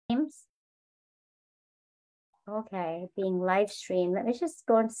Okay, being live streamed. Let me just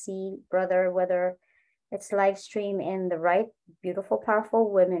go and see, brother, whether it's live stream in the right beautiful, powerful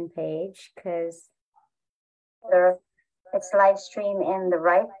women page, because it's live stream in the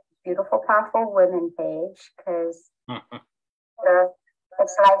right beautiful, powerful women page, because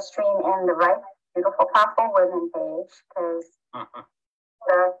it's live stream in the right beautiful, powerful women page, because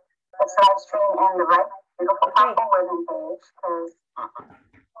it's live stream in the right beautiful, powerful women page, because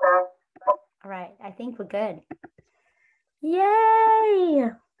all right, I think we're good. Yay!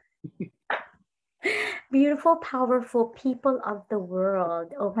 Beautiful, powerful people of the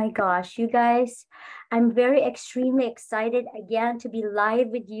world. Oh my gosh, you guys, I'm very extremely excited again to be live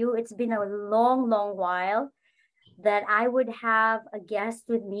with you. It's been a long, long while that I would have a guest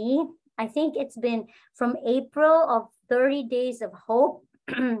with me. I think it's been from April of 30 Days of Hope.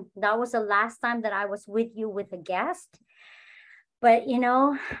 That was the last time that I was with you with a guest. But you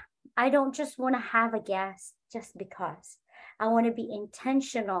know, I don't just want to have a guest just because. I want to be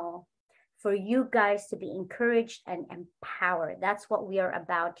intentional for you guys to be encouraged and empowered. That's what we are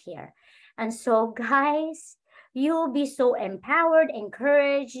about here. And so, guys, you'll be so empowered,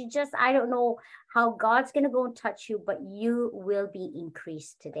 encouraged. Just, I don't know how God's going to go and touch you, but you will be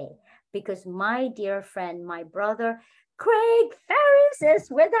increased today because my dear friend, my brother, Craig Farris is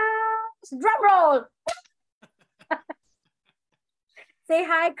with us. Drum roll. Say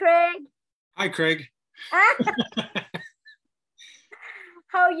hi, Craig. Hi, Craig.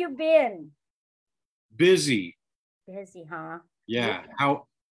 How you been? Busy. Busy, huh? Yeah. How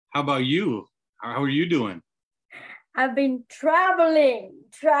about you? How are you doing? I've been traveling.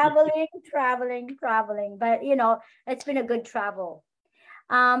 But you know, it's been a good travel.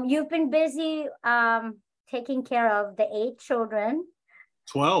 You've been busy taking care of the 8 children.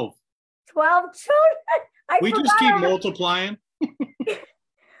 12. 12 children. We just keep multiplying.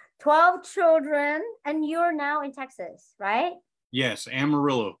 12 children, and you're now in Texas, right? Yes,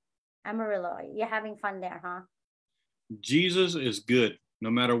 Amarillo. Amarillo. You're having fun there, huh? Jesus is good.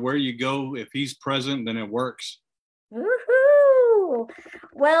 No matter where you go, if he's present, then it works. Woohoo!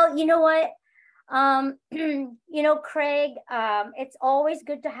 Well, you know what? You know, Craig, it's always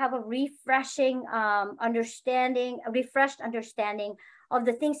good to have a refreshing a refreshed understanding of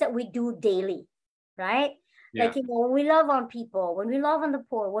the things that we do daily, right? Yeah. Like, you know, when we love on people, when we love on the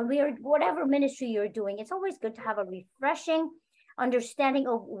poor, when we are, whatever ministry you're doing, it's always good to have a refreshing understanding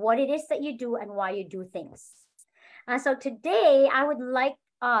of what it is that you do and why you do things. And so today I would like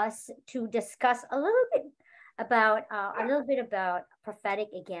us to discuss a little bit about prophetic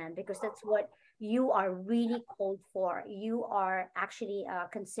again, because that's what you are really called for. You are actually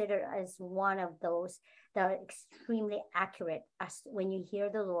considered as one of those that are extremely accurate as when you hear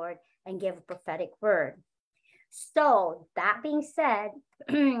the Lord and give a prophetic word. So that being said,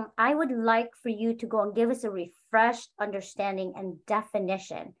 I would like for you to go and give us a refreshed understanding and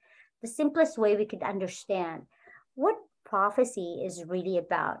definition, the simplest way we could understand what prophecy is really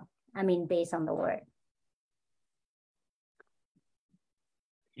about. I mean, based on the word.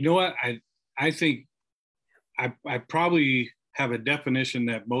 You know what? I think I probably have a definition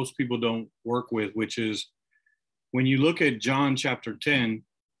that most people don't work with, which is when you look at John chapter 10, it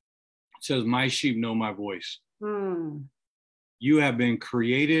says, "My sheep know my voice." You have been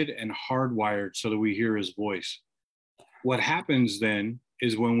created and hardwired so that we hear his voice. What happens then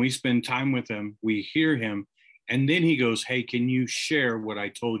is when we spend time with him, we hear him, and then he goes, "Hey, can you share what I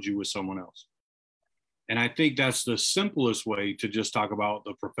told you with someone else?" And I think that's the simplest way to just talk about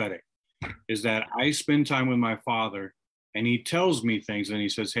the prophetic, is that I spend time with my Father and he tells me things and he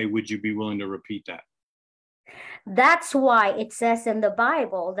says, "Hey, would you be willing to repeat that?" That's why it says in the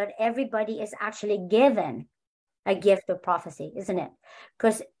Bible that everybody is actually given a gift of prophecy, isn't it?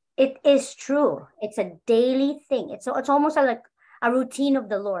 Because it is true. It's a daily thing. It's almost like a routine of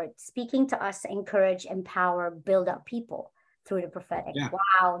the Lord speaking to us, encourage, empower, build up people through the prophetic. Yeah.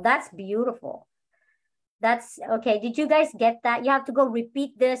 Wow, that's beautiful. That's okay. Did you guys get that? You have to go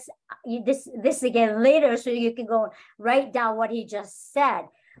repeat this again later so you can go write down what he just said.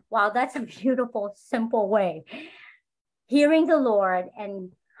 Wow, that's a beautiful, simple way. Hearing the Lord,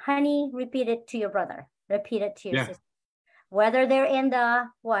 and honey, repeat it to your brother. Repeat it to your sister. Whether they're in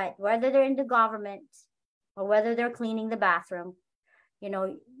the government or whether they're cleaning the bathroom, you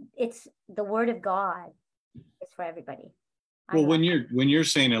know, it's the word of God. It's for everybody. Well, when you're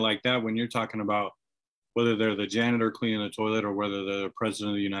saying it like that, when you're talking about whether they're the janitor cleaning the toilet or whether they're the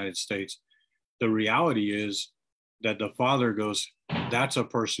president of the United States, the reality is that the Father goes, "That's a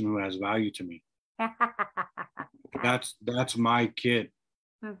person who has value to me. That's my kid."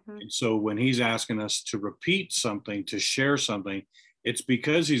 Mm-hmm. And so when he's asking us to repeat something, to share something, it's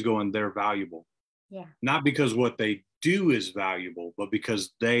because he's going, they're valuable. Yeah. Not because what they do is valuable, but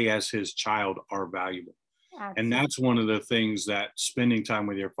because they, as his child, are valuable. Absolutely. And that's one of the things that spending time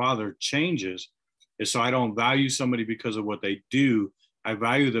with your father changes, is so I don't value somebody because of what they do. I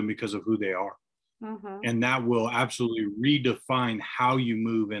value them because of who they are. Mm-hmm. And that will absolutely redefine how you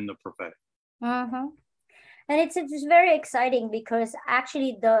move in the prophetic. Mm-hmm. And it's very exciting, because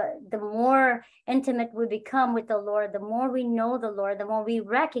actually the more intimate we become with the Lord, the more we know the Lord, the more we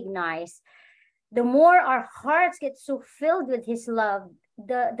recognize, the more our hearts get so filled with his love,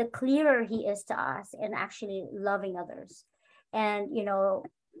 the clearer he is to us in actually loving others. And,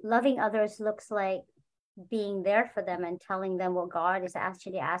 loving others looks like being there for them and telling them what God is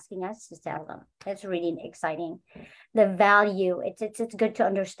actually asking us to tell them. It's really exciting. The value, it's good to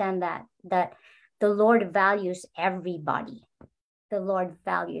understand that the Lord values everybody. The Lord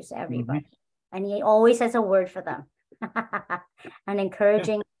values everybody. Mm-hmm. And he always has a word for them. An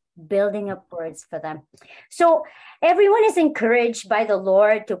encouraging, building up words for them. So everyone is encouraged by the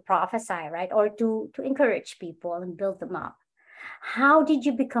Lord to prophesy, right? Or to encourage people and build them up. How did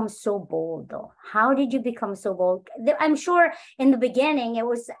you become so bold, though? How did you become so bold? I'm sure in the beginning it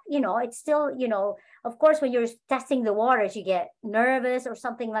was, it's still, of course, when you're testing the waters, you get nervous or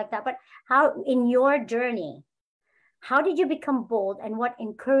something like that. But how, in your journey, how did you become bold, and what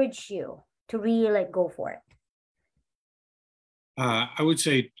encouraged you to really go for it? I would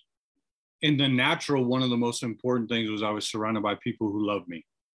say in the natural, one of the most important things was I was surrounded by people who loved me.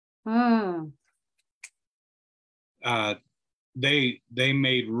 They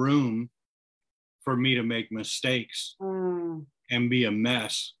made room for me to make mistakes and be a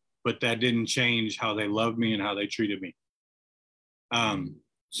mess, but that didn't change how they loved me and how they treated me.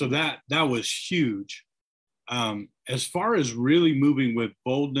 So that was huge. As far as really moving with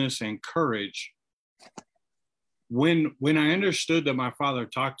boldness and courage, when I understood that my father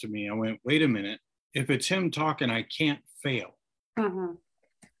talked to me, I went, wait a minute, if it's him talking, I can't fail. Mm-hmm.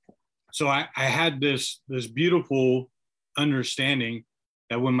 So I had this beautiful understanding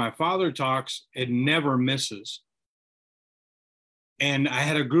that when my father talks, it never misses. And I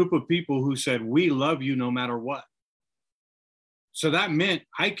had a group of people who said, we love you no matter what. So that meant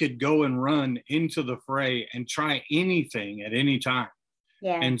I could go and run into the fray and try anything at any time.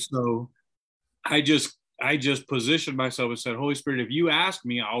 Yeah. And so I just positioned myself and said, Holy Spirit, if you ask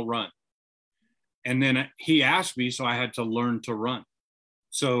me, I'll run. And then he asked me, so I had to learn to run.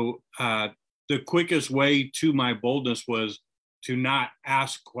 So the quickest way to my boldness was to not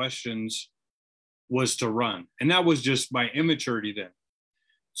ask questions, was to run. And that was just my immaturity then.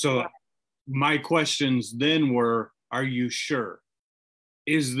 So my questions then were, are you sure?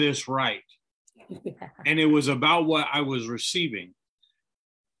 Is this right? Yeah. And it was about what I was receiving.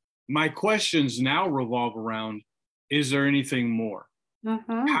 My questions now revolve around, is there anything more?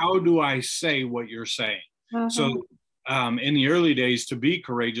 Mm-hmm. How do I say what you're saying? Mm-hmm. So in the early days, to be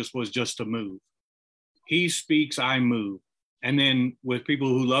courageous was just to move. He speaks, I move. And then with people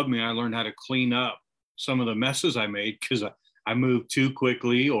who love me, I learned how to clean up some of the messes I made, because I moved too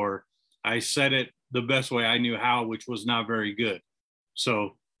quickly, or I said it the best way I knew how, which was not very good.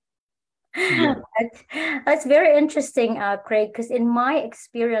 So yeah. That's very interesting, Craig, because in my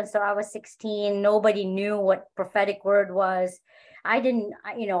experience, so I was 16, nobody knew what prophetic word was. I didn't,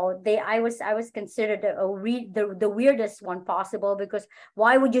 I was considered the weirdest one possible, because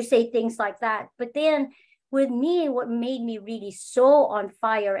why would you say things like that? But then with me, what made me really so on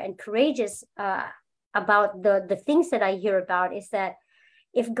fire and courageous about the things that I hear about is that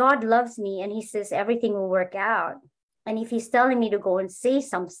if God loves me and he says everything will work out, and if he's telling me to go and say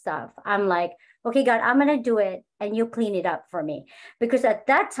some stuff, I'm like, okay, God, I'm going to do it, and you clean it up for me. Because at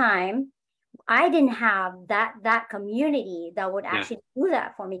that time, I didn't have that community that would actually do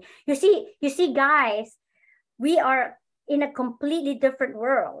that for me. You see, guys, we are in a completely different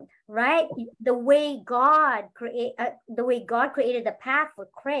world, right? The way God created the path for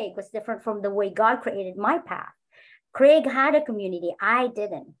Craig was different from the way God created my path. Craig had a community, I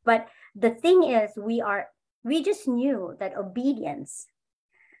didn't. But the thing is, we just knew that obedience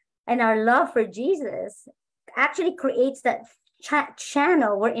and our love for Jesus actually creates that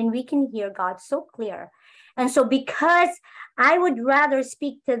channel wherein we can hear God so clear. And so because I would rather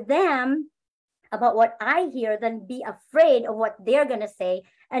speak to them about what I hear than be afraid of what they're going to say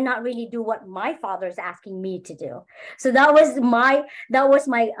and not really do what my father's asking me to do. So that was my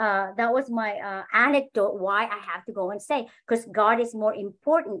anecdote why I have to go and say, because God is more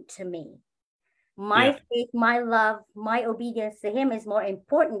important to me. My faith, my love, my obedience to him is more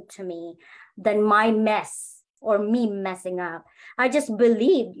important to me than my mess or me messing up. I just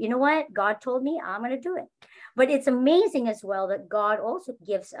believed, you know what? God told me I'm going to do it. But it's amazing as well that God also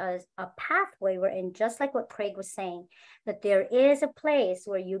gives us a pathway wherein, just like what Craig was saying, that there is a place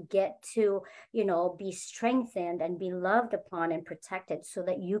where you get to, be strengthened and be loved upon and protected so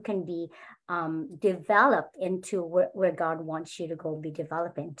that you can be developed into where God wants you to go be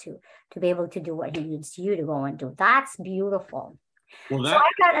developed into, to be able to do what he needs you to go and do. That's beautiful. Well, So I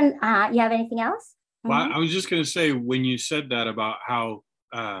got you have anything else? Well, I was just going to say, when you said that about how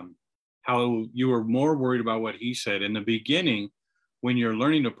you were more worried about what he said in the beginning, when you're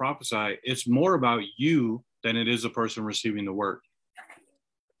learning to prophesy, it's more about you than it is the person receiving the word.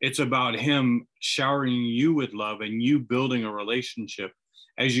 It's about him showering you with love and you building a relationship.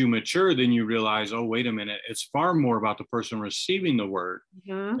 As you mature, then you realize, oh, wait a minute, it's far more about the person receiving the word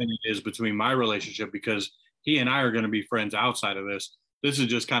than it is between my relationship, because he and I are going to be friends outside of this. This is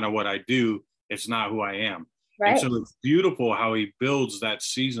just kind of what I do. It's not who I am. Right. And so it's beautiful how he builds that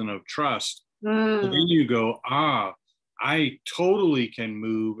season of trust. So then you go, I totally can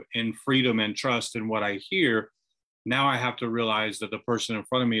move in freedom and trust in what I hear. Now I have to realize that the person in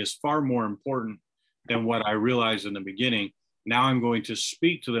front of me is far more important than what I realized in the beginning. Now I'm going to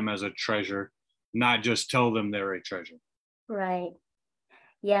speak to them as a treasure, not just tell them they're a treasure. Right.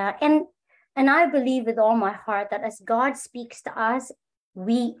 Yeah. And I believe with all my heart that as God speaks to us,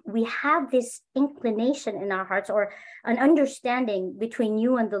 we have this inclination in our hearts, or an understanding between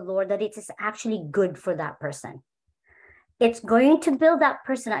you and the Lord, that it is actually good for that person. It's going to build that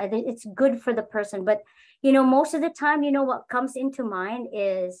person. It's good for the person. But, most of the time, what comes into mind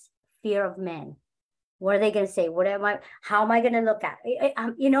is fear of men. What are they going to say? How am I going to look at it?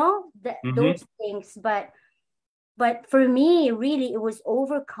 Those things. But for me, really, it was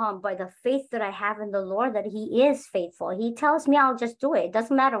overcome by the faith that I have in the Lord, that he is faithful. He tells me I'll just do it. It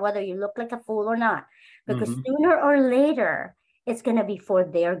doesn't matter whether you look like a fool or not, because sooner or later, it's going to be for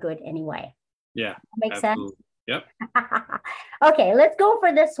their good anyway. Yeah. Makes sense? Yep. Okay, let's go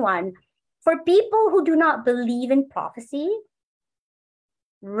for this one. For people who do not believe in prophecy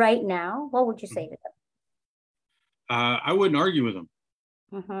right now, what would you say to them? I wouldn't argue with them.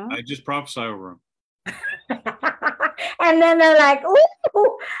 I just prophesy over them. And then they're like,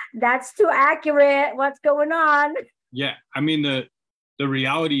 "Ooh, that's too accurate. What's going on?" Yeah, I mean, the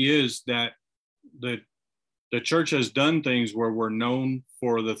reality is that the church has done things where we're known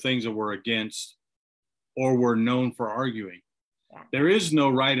for the things that we're against, or we're known for arguing. Yeah. There is no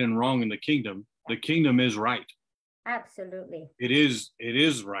right and wrong in the kingdom. The kingdom is right. Absolutely. It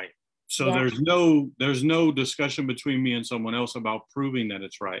is right. So there's no discussion between me and someone else about proving that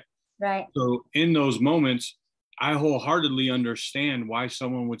it's right. Right. So in those moments, I wholeheartedly understand why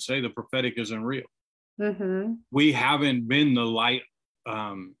someone would say the prophetic isn't real. We haven't been the light.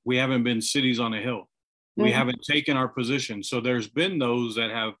 We haven't been cities on a hill. We haven't taken our position. So there's been those that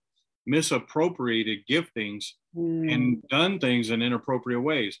have misappropriated giftings and done things in inappropriate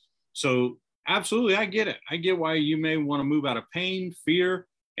ways. So absolutely, I get it. I get why you may want to move out of pain, fear,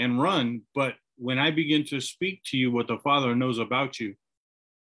 and run. But when I begin to speak to you what the Father knows about you,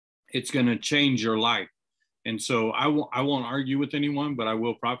 it's going to change your life. And so I won't argue with anyone, but I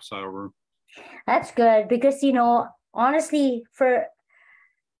will prophesy over them. That's good, because, honestly, for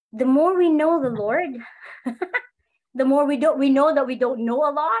the more we know the Lord, the more we know that we don't know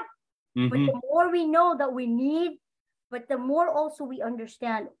a lot, but the more we know that we need, but the more also we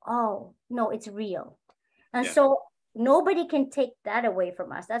understand, oh, no, it's real. And so nobody can take that away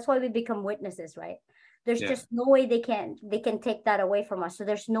from us. That's why we become witnesses, right? There's just no way they can take that away from us. So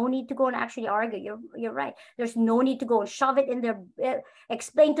there's no need to go and actually argue. You're right. There's no need to go and shove it in their,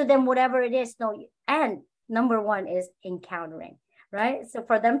 explain to them whatever it is. No, and number one is encountering, right? So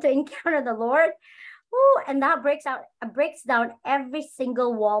for them to encounter the Lord, and that breaks down every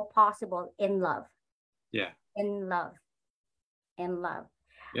single wall possible in love. Yeah. In love.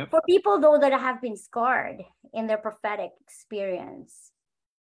 Yep. For people, though, that have been scarred in their prophetic experience,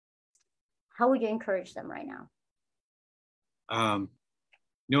 how would you encourage them right now?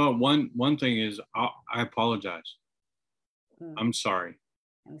 One thing is, I apologize. I'm sorry.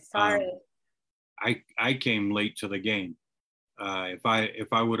 I'm sorry. I came late to the game. If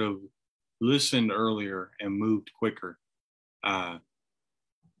I would have listened earlier and moved quicker, I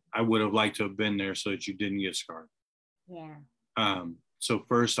would have liked to have been there so that you didn't get scarred. Yeah. So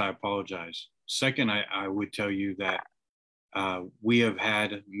first, I apologize. Second, I would tell you that we have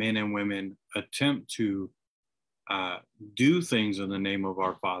had men and women attempt to do things in the name of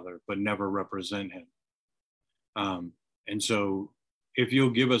our Father, but never represent him. And so if you'll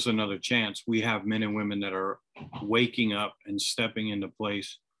give us another chance, we have men and women that are waking up and stepping into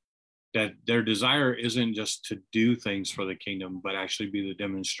place, that their desire isn't just to do things for the kingdom, but actually be the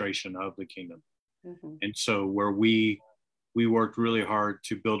demonstration of the kingdom. Mm-hmm. And so where we worked really hard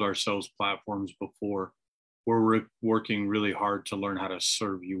to build ourselves platforms before, we're working really hard to learn how to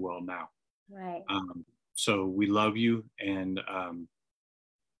serve you well now. Right. So we love you, and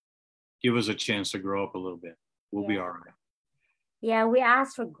give us a chance to grow up a little bit. We'll be all right. Yeah, we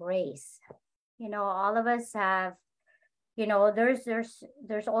ask for grace. All of us have,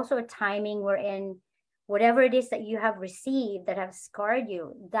 there's also a timing wherein whatever it is that you have received that have scarred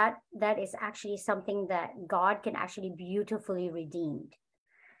you, that is actually something that God can actually beautifully redeem.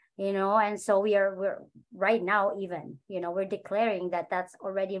 And so we're right now, even, we're declaring that that's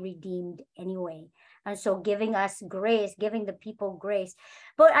already redeemed anyway. And so giving us grace, giving the people grace.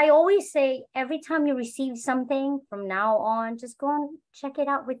 But I always say, every time you receive something from now on, just go and check it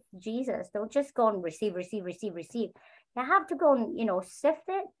out with Jesus. Don't just go and receive. You have to go and, sift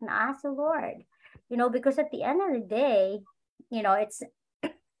it and ask the Lord, because at the end of the day, it's,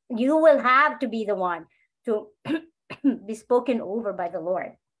 you will have to be the one to be spoken over by the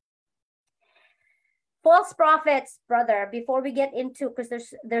Lord. False prophets, brother, before we get into, because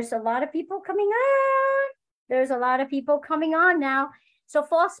there's a lot of people coming on. There's a lot of people coming on now. So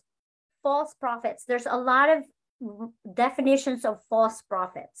false prophets, there's a lot of definitions of false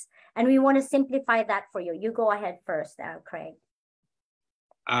prophets. And we want to simplify that for you. You go ahead first, Craig.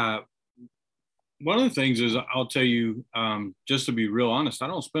 One of the things is, I'll tell you, just to be real honest, I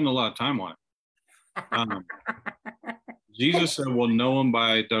don't spend a lot of time on it. Jesus said we'll know them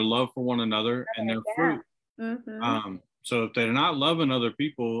by their love for one another and their fruit. Mm-hmm. So if they're not loving other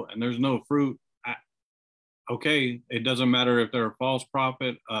people and there's no fruit, okay, it doesn't matter if they're a false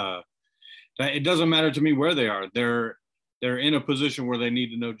prophet. It doesn't matter to me where they are. They're in a position where they need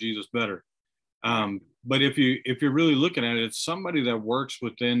to know Jesus better. But if you're really looking at it, it's somebody that works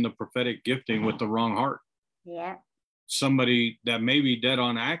within the prophetic gifting with the wrong heart. Yeah. Somebody that may be dead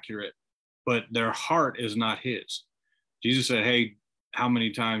on accurate, but their heart is not his. Jesus said, hey, how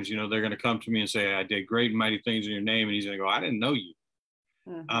many times, they're going to come to me and say, I did great and mighty things in your name. And he's going to go, I didn't know you.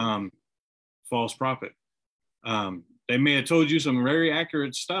 Mm-hmm. False prophet. They may have told you some very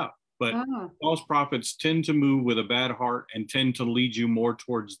accurate stuff, but false prophets tend to move with a bad heart and tend to lead you more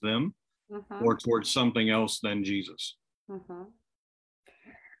towards them or towards something else than Jesus.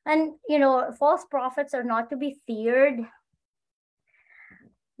 And, false prophets are not to be feared.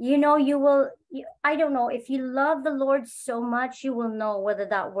 I don't know, if you love the Lord so much, you will know whether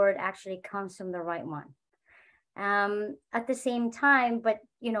that word actually comes from the right one. At the same time, but,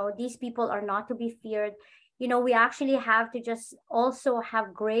 these people are not to be feared. We actually have to just also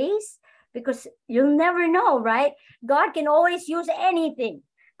have grace, because you'll never know, right? God can always use anything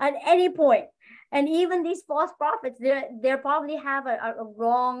at any point. And even these false prophets, they probably have a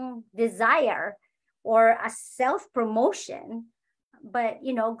wrong desire or a self-promotion. But,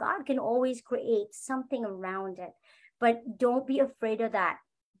 God can always create something around it. But don't be afraid of that.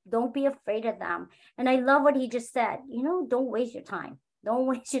 Don't be afraid of them. And I love what he just said. Don't waste your time. Don't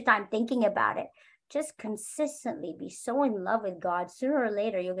waste your time thinking about it. Just consistently be so in love with God. Sooner or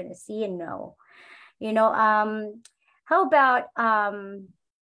later, you're going to see and know. How about,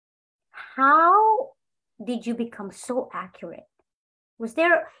 how did you become so accurate? Was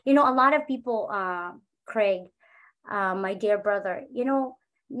there, a lot of people, Craig, my dear brother,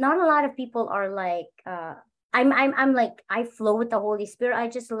 not a lot of people are like, I'm like, I flow with the Holy Spirit. I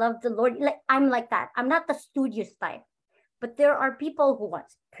just love the Lord. Like, I'm like that. I'm not the studious type, but there are people who want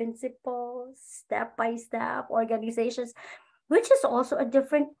principles, step-by-step organizations, which is also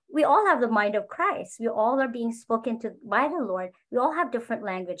we all have the mind of Christ. We all are being spoken to by the Lord. We all have different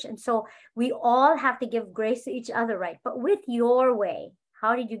language. And so we all have to give grace to each other, right? But with your way,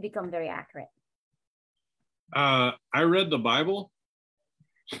 how did you become very accurate? I read the Bible.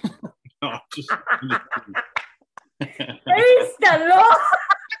 No, Praise the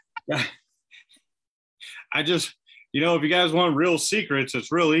Lord. I just, if you guys want real secrets,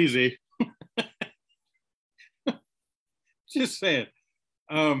 it's real easy. Just saying.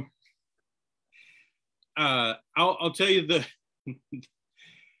 I'll tell you the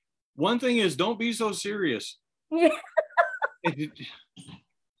one thing is, don't be so serious. Yeah.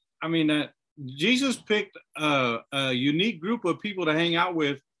 Jesus picked a unique group of people to hang out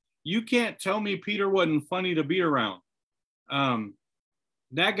with. You can't tell me Peter wasn't funny to be around.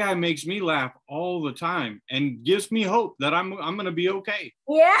 That guy makes me laugh all the time and gives me hope that I'm going to be okay.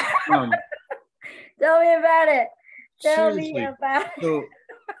 Yeah. Tell me about it. Tell seriously. me about it. So,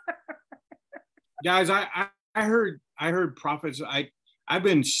 guys, I heard prophets. I've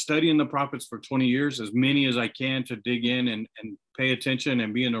been studying the prophets for 20 years, as many as I can, to dig in and pay attention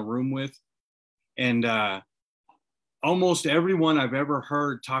and be in a room with. And almost everyone I've ever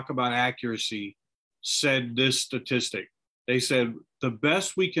heard talk about accuracy said this statistic. They said the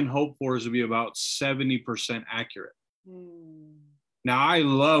best we can hope for is to be about 70% accurate. Now, I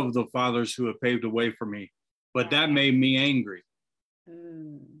love the fathers who have paved a way for me, but that made me angry.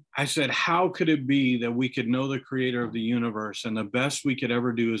 I said, how could it be that we could know the creator of the universe and the best we could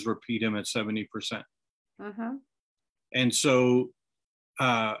ever do is repeat him at 70%? And so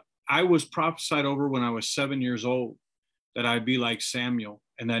I was prophesied over when I was 7 years old that I'd be like Samuel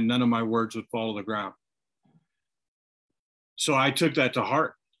and that none of my words would fall to the ground. So I took that to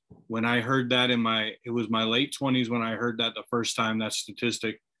heart. When I heard that it was my late 20s when I heard that the first time, that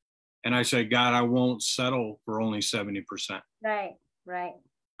statistic. And I said, God, I won't settle for only 70%. Right.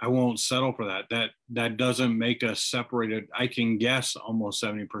 I won't settle for that. That doesn't make us separated. I can guess almost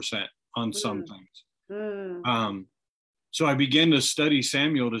 70% on some things. So I began to study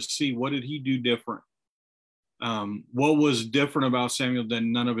Samuel to see what did he do different. What was different about Samuel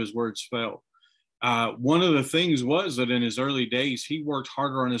than none of his words failed. One of the things was that in his early days, he worked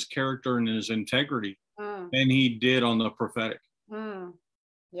harder on his character and his integrity than he did on the prophetic.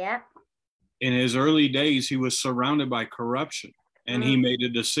 Yeah. In his early days, he was surrounded by corruption, and he made a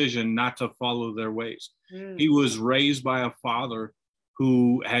decision not to follow their ways. He was raised by a father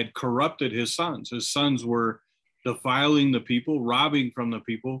who had corrupted his sons. His sons were defiling the people, robbing from the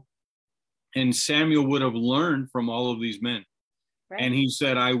people. And Samuel would have learned from all of these men. Right. And he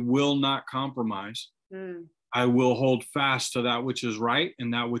said, I will not compromise. I will hold fast to that which is right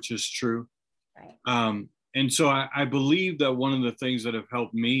and that which is true. Right. And so I believe that one of the things that have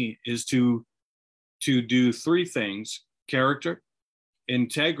helped me is to do three things: character,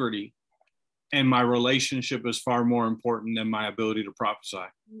 integrity, and my relationship is far more important than my ability to prophesy.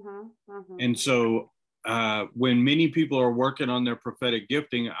 And so when many people are working on their prophetic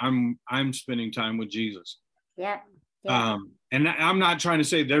gifting, I'm spending time with Jesus. Yeah. And I'm not trying to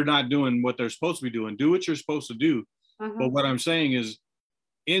say they're not doing what they're supposed to be doing. Do what you're supposed to do. But what I'm saying is,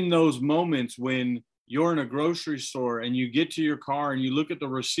 in those moments when you're in a grocery store and you get to your car and you look at the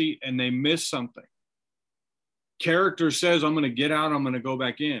receipt and they miss something, character says, I'm going to get out, I'm going to go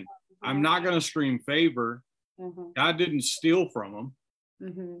back in. I'm not going to scream favor. God didn't steal from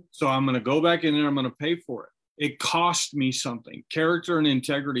them. So I'm going to go back in and I'm going to pay for it. It cost me something. Character and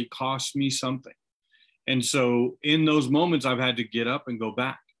integrity cost me something. And so in those moments, I've had to get up and go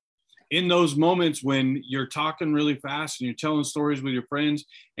back. In those moments when you're talking really fast and you're telling stories with your friends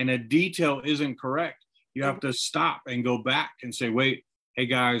and a detail isn't correct, you have to stop and go back and say, wait, hey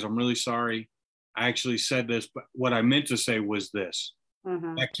guys, I'm really sorry. I actually said this, but what I meant to say was this.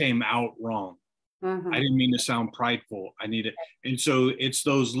 That came out wrong. I didn't mean to sound prideful. I need it. And so it's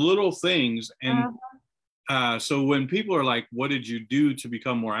those little things. And so when people are like, what did you do to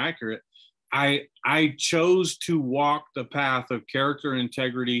become more accurate? I chose to walk the path of character and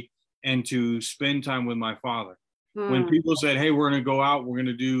integrity and to spend time with my Father. When people said, hey, we're going to go out, we're going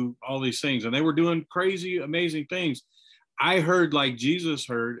to do all these things, and they were doing crazy, amazing things, I heard, like Jesus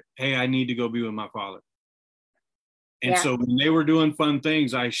heard, hey, I need to go be with my Father. And so when they were doing fun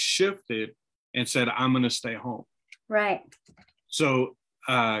things, I shifted and said, I'm going to stay home. Right. So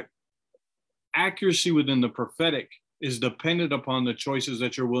accuracy within the prophetic is dependent upon the choices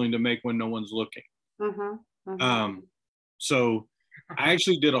that you're willing to make when no one's looking. So I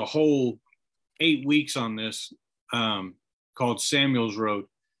actually did a whole 8 weeks on this called Samuel's Road.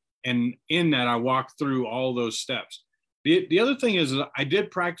 And in that, I walked through all those steps. The other thing is I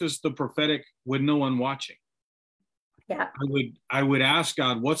did practice the prophetic with no one watching. Yeah. I would ask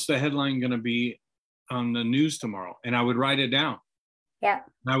God, what's the headline going to be on the news tomorrow? And I would write it down. Yeah.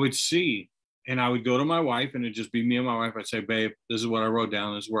 And I would see. And I would go to my wife, and it'd just be me and my wife. I'd say, babe, this is what I wrote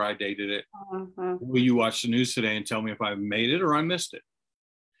down. This is where I dated it. Will you watch the news today and tell me if I made it or I missed it?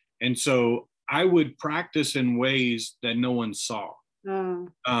 And so I would practice in ways that no one saw. And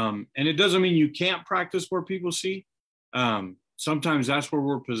it doesn't mean you can't practice where people see. Sometimes that's where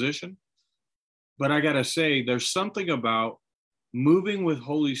we're positioned. But I got to say, there's something about moving with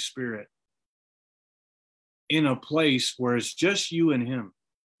Holy Spirit in a place where it's just you and him.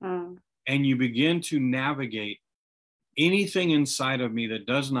 And you begin to navigate anything inside of me that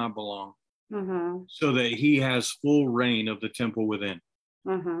does not belong, so that he has full reign of the temple within.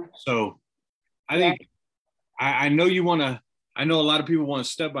 So I think I know you want to, I know a lot of people want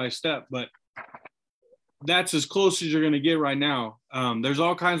step by step, but that's as close as you're going to get right now. There's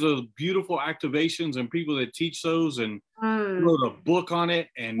all kinds of beautiful activations and people that teach those, and wrote a book on it,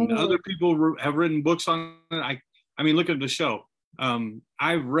 and other people have written books on it. I mean, look at the show.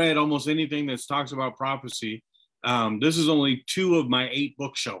 I've read almost anything that talks about prophecy. This is only 2 of my 8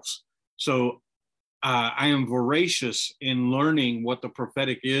 bookshelves. So I am voracious in learning what the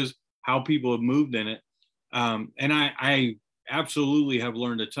prophetic is how people have moved in it. And I absolutely have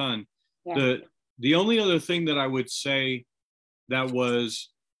learned a ton. Yeah. The only other thing that I would say that was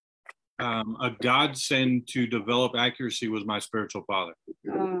a godsend to develop accuracy was my spiritual father.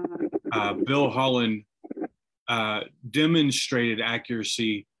 Bill Holland demonstrated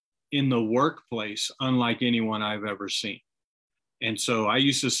accuracy in the workplace unlike anyone I've ever seen. And so I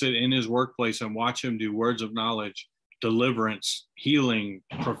used to sit in his workplace and watch him do words of knowledge, deliverance, healing,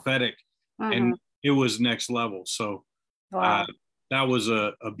 prophetic, and it was next level. So that was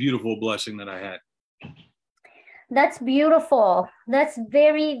a beautiful blessing that I had. That's beautiful. That's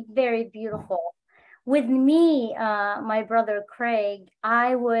very, very beautiful. With me, my brother Craig,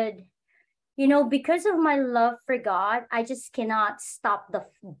 I would, because of my love for God, I just cannot stop the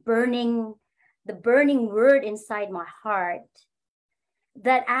burning word inside my heart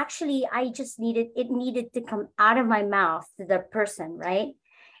that actually it needed to come out of my mouth to the person, right?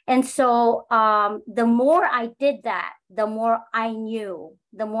 And so the more I did that, the more I knew,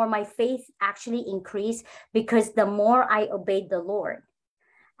 the more my faith actually increased, because the more I obeyed the Lord.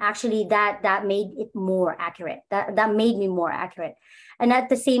 Actually, that made it more accurate. That made me more accurate. And at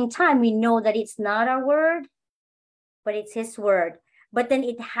the same time, we know that it's not our word, but it's his word. But then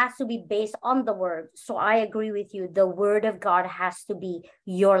it has to be based on the word. So I agree with you. The word of God has to be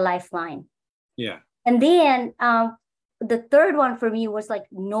your lifeline. Yeah. And then the third one for me was like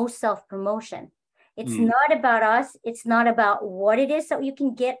no self-promotion. It's not about us. It's not about what it is that you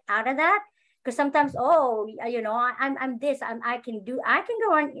can get out of that. Because sometimes, I'm this, I can go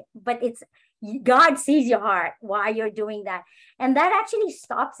on, but it's God sees your heart while you're doing that. And that actually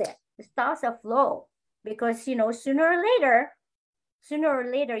stops it. It stops the flow, because, sooner or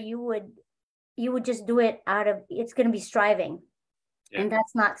later, you would just do it out of, it's going to be striving. Yeah. And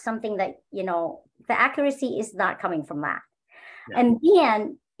that's not something that, the accuracy is not coming from that. Yeah. And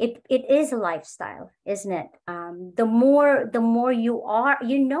then it is a lifestyle, isn't it? The more you are,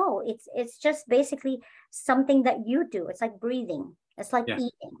 it's just basically something that you do. It's like breathing. It's like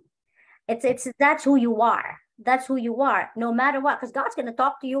eating. That's who you are. That's who you are, no matter what, because God's going to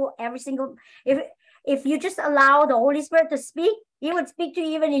talk to you every single, if you just allow the Holy Spirit to speak, he would speak to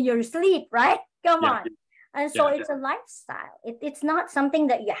you even in your sleep, right? Come on. And so it's a lifestyle. It's not something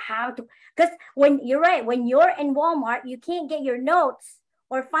that you have to, because when you're in Walmart, you can't get your notes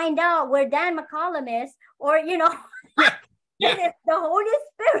or find out where Dan McCollum is, or, it's the Holy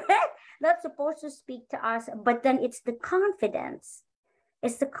Spirit that's supposed to speak to us. But then it's the confidence.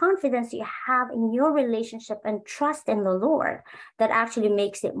 It's the confidence you have in your relationship and trust in the Lord that actually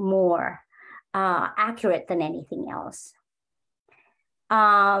makes it more accurate than anything else.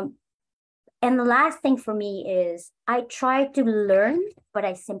 And the last thing for me is I try to learn, but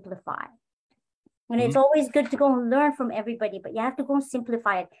I simplify. And it's always good to go and learn from everybody, but you have to go and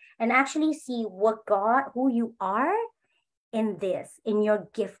simplify it and actually see who you are in this, in your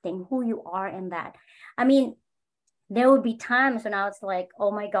gifting, who you are in that. I mean, there would be times when I was like,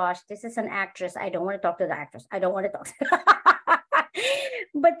 oh my gosh, this is an actress. I don't want to talk to the actress. I don't want to talk to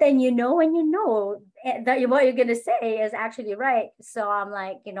But then when that what you're going to say is actually right. So I'm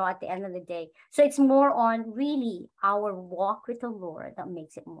like, at the end of the day. So it's more on really our walk with the Lord that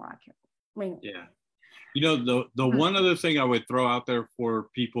makes it more accurate. Yeah. The one other thing I would throw out there for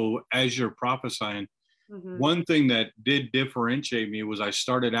people as you're prophesying, one thing that did differentiate me was I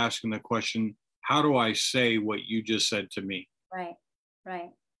started asking the question, how do I say what you just said to me? Right.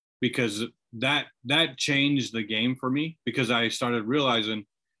 Because that changed the game for me, because I started realizing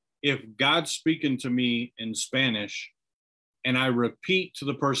if God's speaking to me in Spanish and I repeat to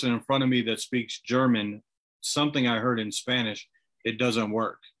the person in front of me that speaks German something I heard in Spanish, it doesn't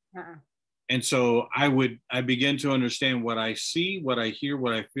work. And so I began to understand what I see, what I hear,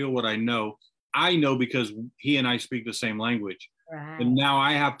 what I feel, what I know. I know because he and I speak the same language. Right. And now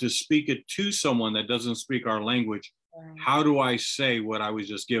I have to speak it to someone that doesn't speak our language. Right. How do I say what I was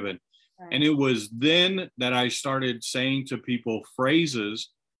just given? Right. And it was then that I started saying to people phrases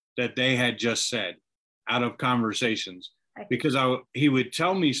that they had just said out of conversations. Because he would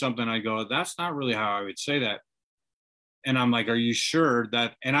tell me something, I go, that's not really how I would say that. And I'm like, are you sure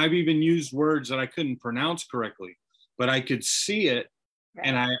that? And I've even used words that I couldn't pronounce correctly, but I could see it. Right.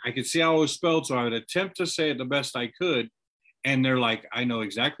 And I could see how it was spelled. So I would attempt to say it the best I could. And they're like, I know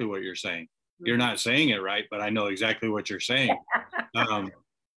exactly what you're saying. You're not saying it right, but I know exactly what you're saying. And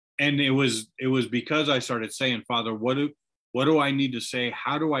it was because I started saying, Father, what do I need to say?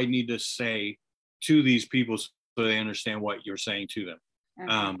 How do I need to say to these people so they understand what you're saying to them?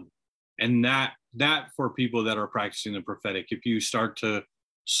 Okay. And that for people that are practicing the prophetic, if you start to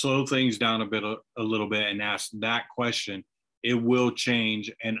slow things down a little bit and ask that question, it will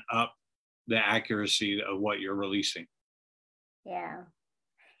change and up the accuracy of what you're releasing. Yeah.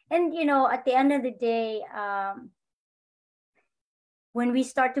 And, you know, at the end of the day, when we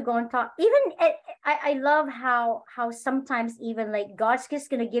start to go and talk, even I love how sometimes even like God's just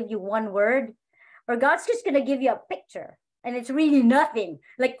going to give you one word, or God's just going to give you a picture, and it's really nothing,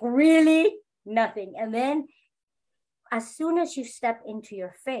 like really nothing. And then as soon as you step into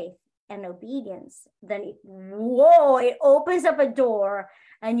your faith and obedience, then it opens up a door,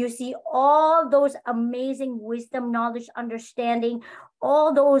 and you see all those amazing wisdom, knowledge, understanding.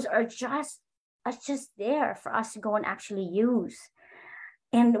 All those are just there for us to go and actually use.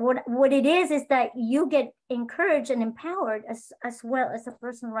 And what it is that you get encouraged and empowered as well as the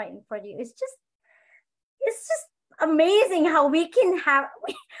person right in front of you. It's just amazing how we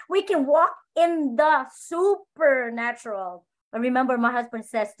can walk in the supernatural. I remember my husband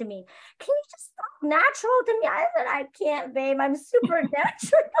says to me, "Can you just talk natural to me?" I said, "I can't, babe. I'm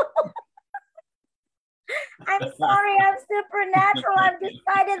supernatural." I'm sorry, I'm supernatural. I've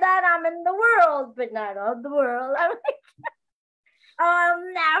decided that I'm in the world, but not of the world. I'm like, I'll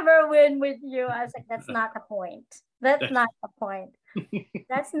never win with you. I was like, that's not the point. That's not the point.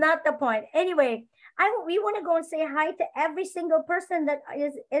 That's not the point. Anyway, we want to go and say hi to every single person that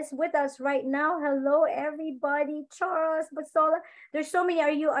is with us right now. Hello, everybody. Charles, Basola. There's so many.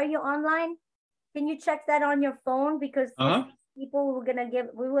 Are you online? Can you check that on your phone? Because people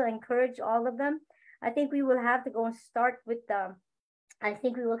we will encourage all of them. I think we will have to go and start with I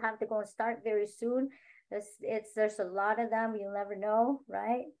think we will have to go and start very soon. There's a lot of them. You'll never know,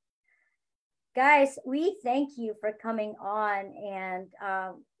 right? Guys, we thank you for coming on. And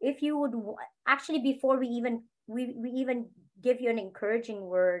if you would actually, before we even give you an encouraging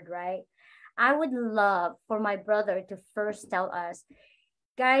word, right? I would love for my brother to first tell us,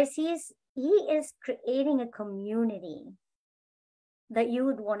 guys, he is creating a community that you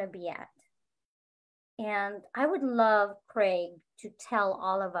would want to be at. And I would love Craig to tell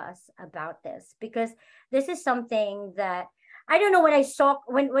all of us about this, because this is something that I don't know, when I saw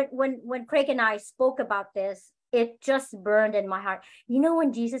when Craig and I spoke about this, it just burned in my heart. You know,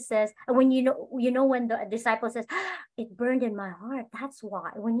 when Jesus says, when when the disciple says, "It burned in my heart." That's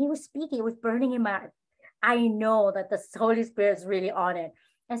why when he was speaking, it was burning in my heart. I know that the Holy Spirit is really on it.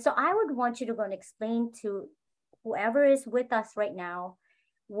 And so I would want you to go and explain to whoever is with us right now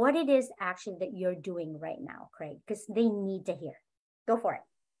what it is actually that you're doing right now, Craig, because they need to hear. Go for it.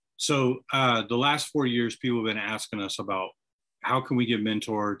 So the last 4 years, people have been asking us about how can we get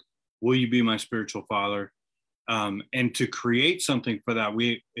mentored? Will you be my spiritual father? And to create something for that,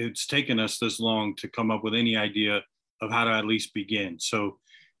 it's taken us this long to come up with any idea of how to at least begin. So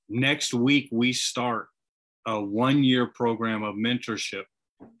next week, we start a 1-year program of mentorship.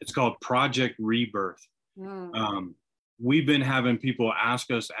 It's called Project Rebirth. We've been having people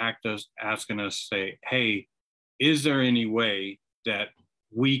asking us, say, "Hey, is there any way that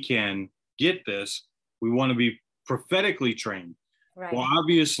we can get this? We want to be prophetically trained." Right. Well,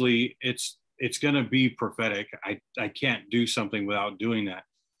 obviously, it's going to be prophetic. I can't do something without doing that.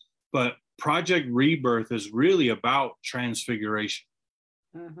 But Project Rebirth is really about transfiguration.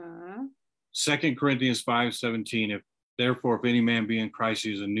 2 Corinthians 5:17, therefore, if any man be in Christ,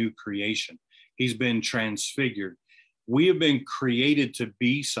 he is a new creation. He's been transfigured. We have been created to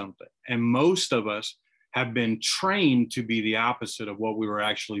be something. And most of us have been trained to be the opposite of what we were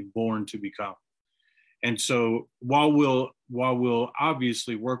actually born to become. And so while we'll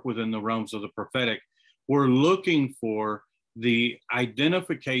obviously work within the realms of the prophetic, we're looking for the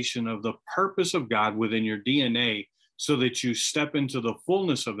identification of the purpose of God within your DNA, so that you step into the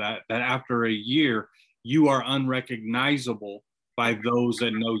fullness of that after a year, you are unrecognizable by those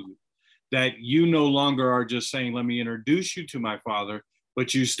that know you. That you no longer are just saying, "Let me introduce you to my Father,"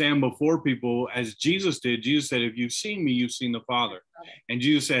 but you stand before people as Jesus did. Jesus said, "If you've seen me, you've seen the Father." And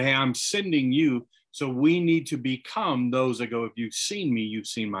Jesus said, "Hey, I'm sending you." So we need to become those that go, "If you've seen me, you've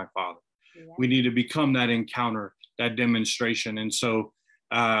seen my Father." Yeah. We need to become that encounter, that demonstration. And so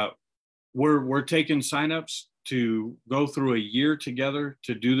we're taking signups to go through a year together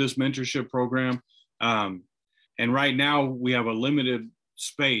to do this mentorship program. And right now we have a limited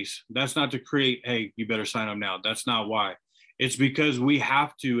space. That's not to create, "Hey, you better sign up now." That's not why. It's because we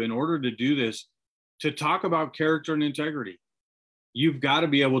have to, in order to do this, to talk about character and integrity. You've got to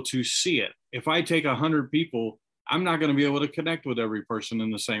be able to see it. If I take 100 people, I'm not going to be able to connect with every person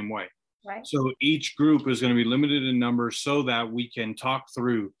in the same way. Right. So each group is going to be limited in number, so that we can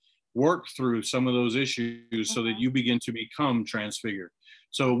work through some of those issues, so that you begin to become transfigured.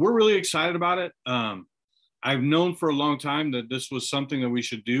 So we're really excited about it. I've known for a long time that this was something that we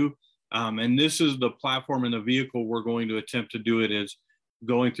should do. And this is the platform and the vehicle we're going to attempt to do it is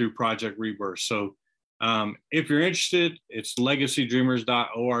going through Project Rebirth. So if you're interested, it's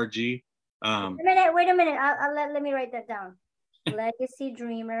legacydreamers.org. Wait a minute. Let me write that down. Legacy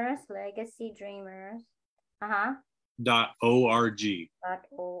Dreamers. Uh-huh. .org.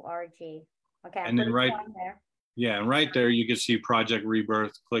 .org. Okay, and then right there. Yeah, and right there you can see Project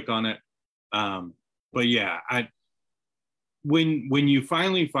Rebirth. Click on it. But yeah, when you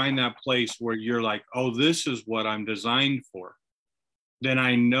finally find that place where you're like, oh, this is what I'm designed for, then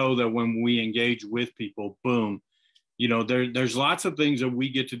I know that when we engage with people, boom, you know, there's lots of things that we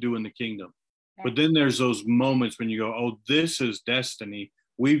get to do in the kingdom. But then there's those moments when you go, oh, this is destiny.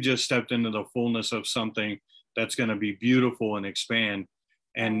 We've just stepped into the fullness of something that's going to be beautiful and expand.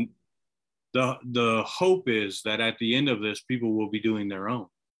 And the hope is that at the end of this, people will be doing their own.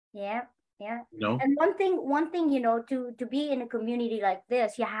 Yeah. You know? And one thing, you know, to be in a community like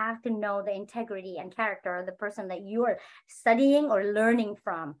this, you have to know the integrity and character of the person that you are studying or learning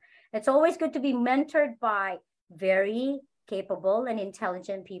from. It's always good to be mentored by very capable and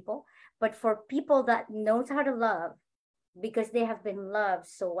intelligent people, but for people that knows how to love because they have been loved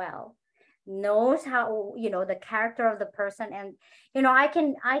so well, knows how, you know, the character of the person. And you know, I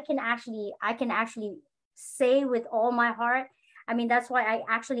can actually say with all my heart, I mean, that's why I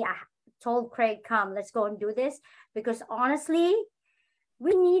told Craig, come, let's go and do this, because honestly,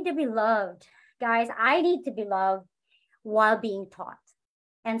 we need to be loved, guys. I need to be loved while being taught.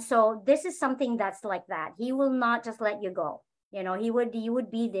 And so this is something that's like that. He will not just let you go. You know, he would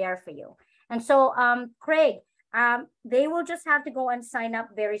be there for you. And so Craig, they will just have to go and sign up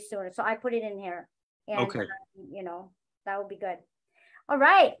very soon. So I put it in here. And okay. You know, that would be good. All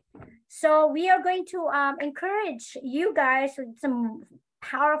right. So we are going to encourage you guys with some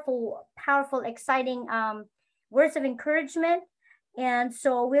powerful, exciting words of encouragement. And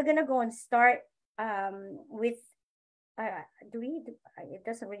so we're gonna go and start with it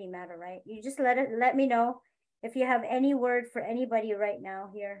doesn't really matter, right? You just let me know if you have any word for anybody right now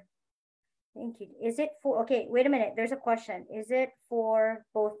here. Thank you. Is it for, okay, wait a minute, there's a question. Is it for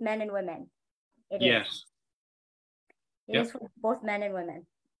both men and women? Yes. It is for both men and women.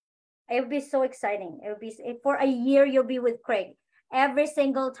 It would be so exciting. It would be for a year. You'll be with Craig every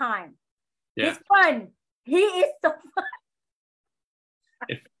single time. Yeah. He's fun. He is so fun.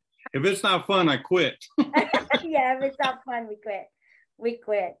 If it's not fun, I quit. Yeah, if it's not fun, we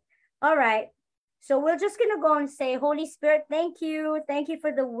quit. All right. So we're just gonna go and say, Holy Spirit, thank you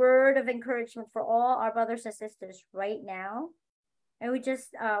for the word of encouragement for all our brothers and sisters right now. And we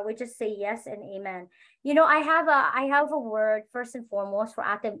just say yes and amen. You know, I have a word first and foremost for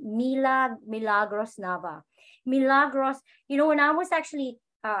Ate Milagros Nava. Milagros, you know, when I was actually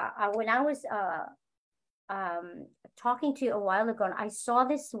talking to you a while ago, I saw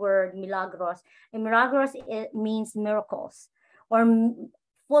this word milagros. And milagros, it means miracles, or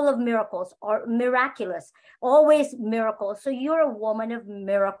full of miracles, or miraculous, always miracles. So you're a woman of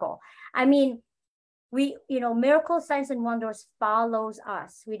miracle. I mean, miracles, signs, and wonders follows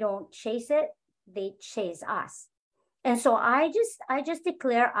us. We don't chase it; they chase us. And so I just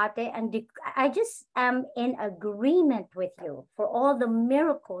declare, Ate, and I just am in agreement with you for all the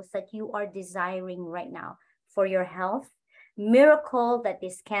miracles that you are desiring right now for your health. Miracle that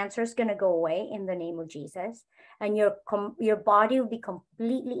this cancer is going to go away in the name of Jesus, and your body will be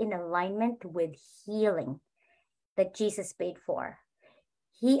completely in alignment with healing that Jesus paid for.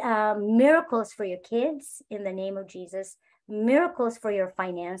 Miracles for your kids in the name of Jesus. Miracles for your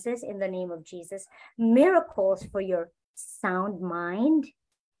finances in the name of Jesus. Miracles for your sound mind,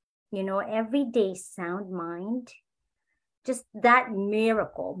 everyday sound mind. Just that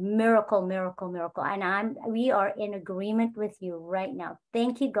miracle. And we are in agreement with you right now.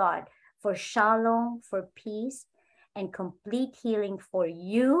 Thank you, God, for shalom, for peace, and complete healing for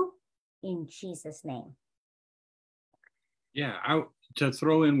you in Jesus' name. Yeah, to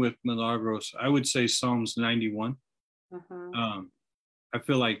throw in with Milagros, I would say Psalms 91. I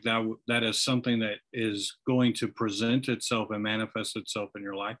feel like that is something that is going to present itself and manifest itself in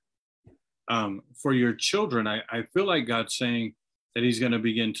your life. For your children, I feel like God's saying that he's going to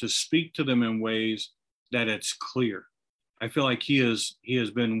begin to speak to them in ways that it's clear. I feel like he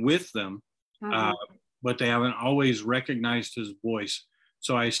has been with them, but they haven't always recognized his voice.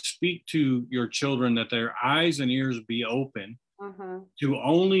 So I speak to your children that their eyes and ears be open to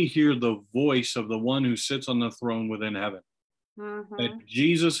only hear the voice of the one who sits on the throne within heaven. That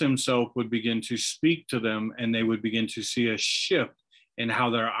Jesus himself would begin to speak to them, and they would begin to see a shift in how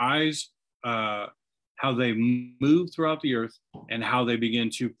their eyes, how they move throughout the earth, and how they begin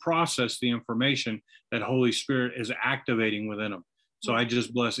to process the information that Holy Spirit is activating within them. So I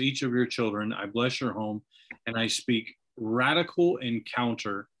just bless each of your children. I bless your home, and I speak radical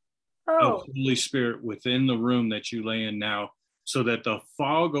encounter of Holy Spirit within the room that you lay in now, so that the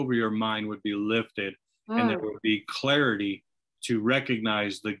fog over your mind would be lifted and there would be clarity to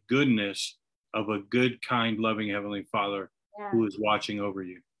recognize the goodness of a good, kind, loving Heavenly Father who is watching over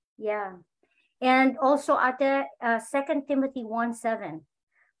you. Yeah. And also at the 2 Timothy 1:7,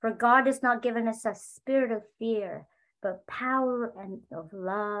 for God has not given us a spirit of fear, but power and of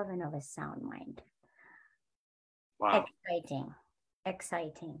love and of a sound mind. Wow.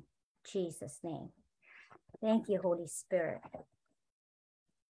 Exciting. Jesus' name. Thank you, Holy Spirit.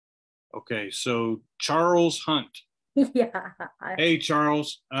 Okay, so Charles Hunt. Yeah. Hey,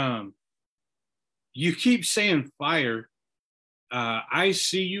 Charles. You keep saying fire. I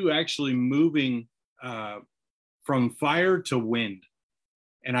see you actually moving from fire to wind.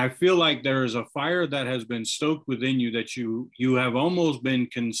 And I feel like there is a fire that has been stoked within you, that you have almost been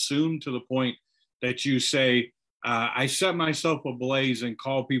consumed to the point that you say, I set myself ablaze and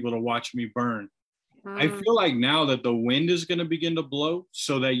call people to watch me burn. I feel like now that the wind is going to begin to blow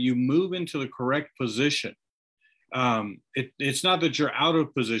so that you move into the correct position. It's not that you're out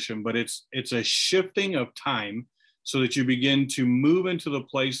of position, but it's a shifting of time so that you begin to move into the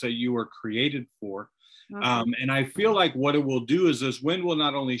place that you were created for. And I feel like what it will do is this wind will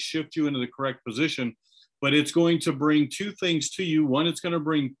not only shift you into the correct position, but it's going to bring two things to you. One, it's going to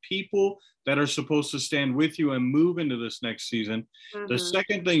bring people that are supposed to stand with you and move into this next season. The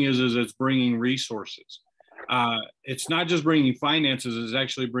second thing is it's bringing resources. It's not just bringing finances, it's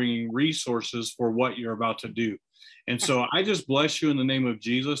actually bringing resources for what you're about to do. And so I just bless you in the name of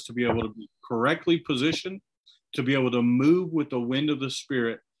Jesus to be able to be correctly positioned, to be able to move with the wind of the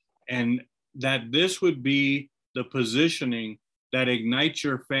Spirit, and that this would be the positioning that ignites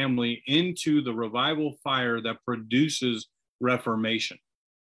your family into the revival fire that produces reformation.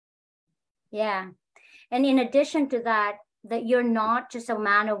 Yeah. And in addition to that, that you're not just a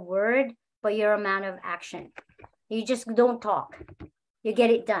man of word, but you're a man of action. You just don't talk. You get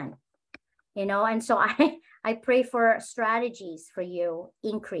it done. You know, and so I pray for strategies for you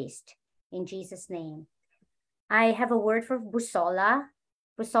increased in Jesus' name. I have a word for Busola.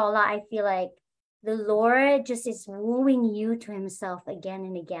 Busola, I feel like the Lord just is wooing you to himself again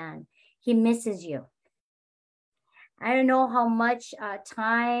and again. He misses you. I don't know how much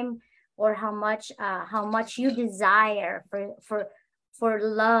time or how much you desire for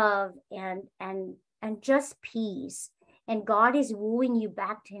love and just peace. And God is wooing you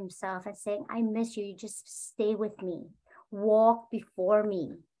back to himself and saying, I miss you. You just stay with me. Walk before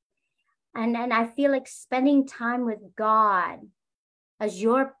me. And I feel like spending time with God as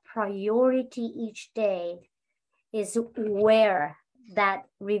your priority each day is where that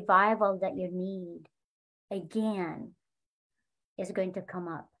revival that you need again is going to come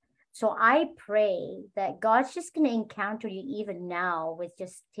up. So I pray that God's just going to encounter you even now with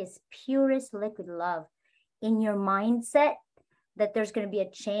just his purest liquid love in your mindset, that there's going to be a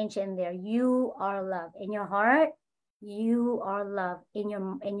change in there. You are loved. In your heart, you are loved.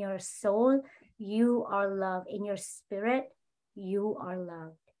 In your soul, you are loved. In your spirit, you are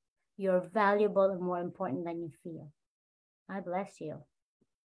loved. You're valuable and more important than you feel. I bless you.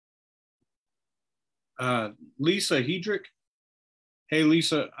 Lisa Hedrick. Hey,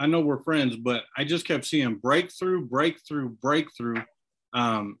 Lisa, I know we're friends, but I just kept seeing breakthrough.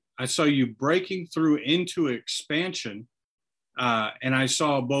 I saw you breaking through into expansion, and I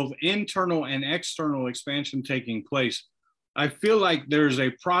saw both internal and external expansion taking place. I feel like there's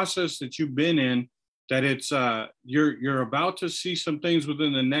a process that you've been in that it's you're about to see some things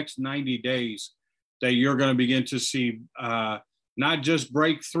within the next 90 days that you're going to begin to see, not just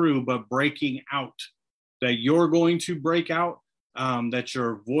break through, but breaking out, that you're going to break out, that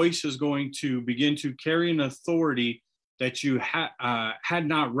your voice is going to begin to carry an authority that you had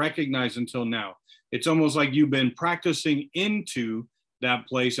not recognized until now. It's almost like you've been practicing into that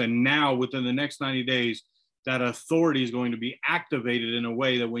place, and now within the next 90 days, that authority is going to be activated in a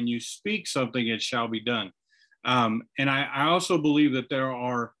way that when you speak something, it shall be done. And I also believe that there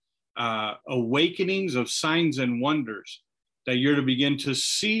are awakenings of signs and wonders, that you're to begin to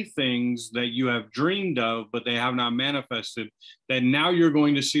see things that you have dreamed of, but they have not manifested, that now you're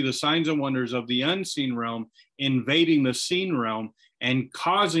going to see the signs and wonders of the unseen realm invading the seen realm and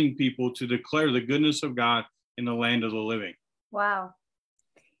causing people to declare the goodness of God in the land of the living. Wow.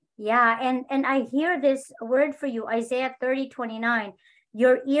 Yeah, and I hear this word for you, Isaiah 30:29.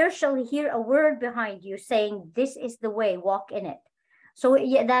 Your ear shall hear a word behind you saying, this is the way, walk in it. So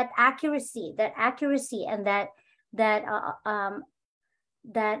yeah, that accuracy and that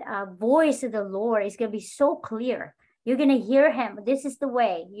voice of the Lord is going to be so clear You're going to hear him. This is the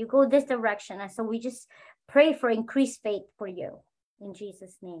way. You go this direction. And so we just pray for increased faith for you in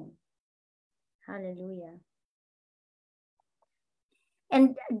Jesus' name. Hallelujah.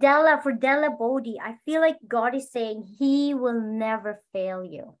 And for Della Bodhi, I feel like God is saying he will never fail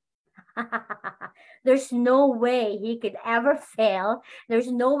you. There's no way he could ever fail. There's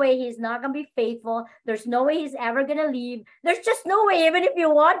no way he's not going to be faithful. There's no way he's ever going to leave. There's just no way, even if you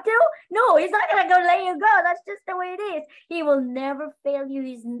want to. No, he's not going to go let you go. That's just the way it is. He will never fail you.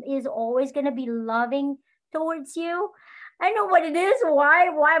 He's always going to be loving towards you. I know what it is, why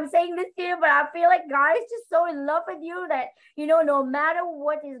I'm saying this to you, but I feel like God is just so in love with you that, no matter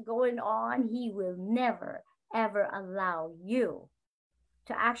what is going on, he will never, ever allow you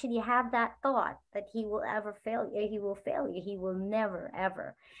to actually have that thought that he will ever fail you. He will fail you. He will never,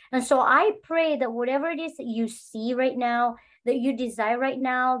 ever. And so I pray that whatever it is that you see right now, that you desire right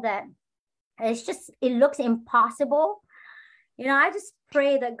now, that it looks impossible. I just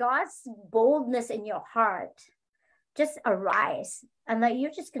pray that God's boldness in your heart just arise, and that you're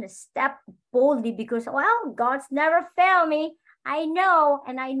just going to step boldly because, well, God's never failed me. I know,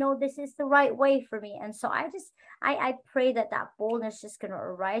 and I know this is the right way for me. And so I pray that boldness is just going to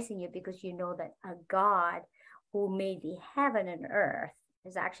arise in you, because you know that a God who made the heaven and earth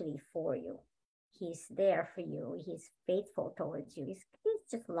is actually for you. He's there for you. He's faithful towards you. He's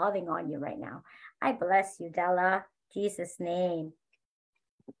just loving on you right now. I bless you, Della. Jesus' name.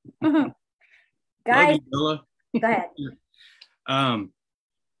 Guys, love you, Della. Go ahead.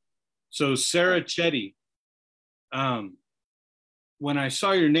 So Sarah Chetty, when I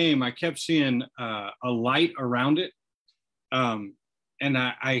saw your name, I kept seeing a light around it. And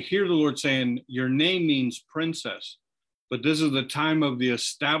I hear the Lord saying, your name means princess, but this is the time of the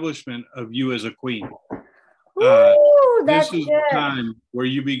establishment of you as a queen. This is the time where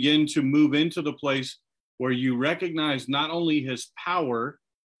you begin to move into the place where you recognize not only his power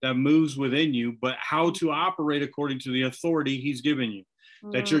that moves within you, but how to operate according to the authority he's given you.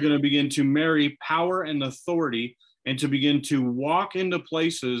 That you're going to begin to marry power and authority, and to begin to walk into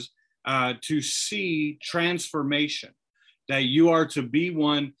places to see transformation, that you are to be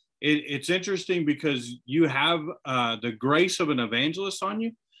one. It's interesting because you have the grace of an evangelist on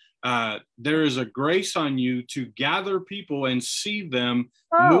you. There is a grace on you to gather people and see them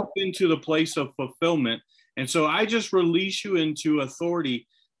move into the place of fulfillment. And so I just release you into authority,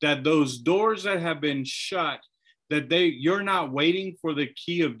 that those doors that have been shut, that you're not waiting for the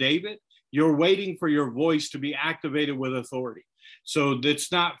key of David. You're waiting for your voice to be activated with authority. So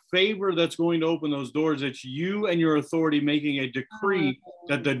it's not favor that's going to open those doors. It's you and your authority making a decree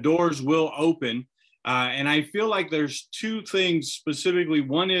that the doors will open. And I feel like there's two things specifically.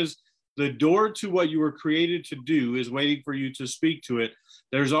 One is the door to what you were created to do is waiting for you to speak to it.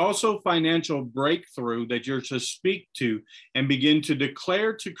 There's also financial breakthrough that you're to speak to and begin to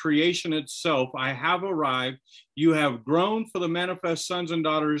declare to creation itself, I have arrived. You have grown for the manifest sons and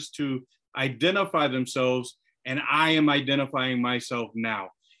daughters to identify themselves, and I am identifying myself now.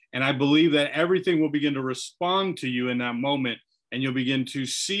 And I believe that everything will begin to respond to you in that moment, and you'll begin to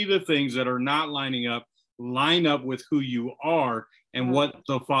see the things that are not lining up, line up with who you are and what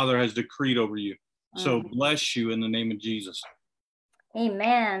the Father has decreed over you. So bless you in the name of Jesus.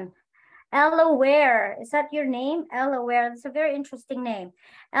 Amen. Ella Ware, is that your name? Ella Ware. That's a very interesting name.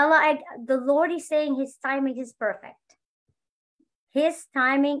 Ella, the Lord is saying his timing is perfect. His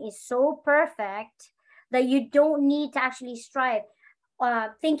timing is so perfect that you don't need to actually strive,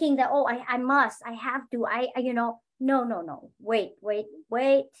 thinking that, I must, I have to, no. Wait.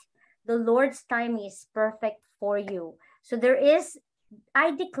 The Lord's timing is perfect for you. So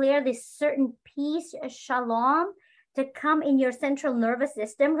I declare this certain peace, shalom, to come in your central nervous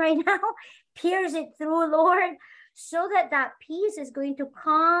system right now. Pierce it through, Lord, so that peace is going to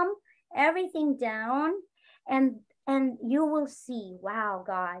calm everything down, and you will see, wow,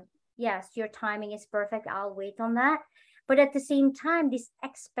 God, yes, your timing is perfect. I'll wait on that. But at the same time, this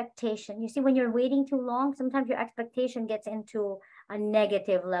expectation, you see, when you're waiting too long, sometimes your expectation gets into a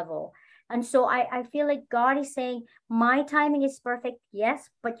negative level. And so I feel like God is saying, my timing is perfect, yes,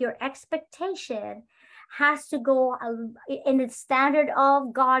 but your expectation has to go in the standard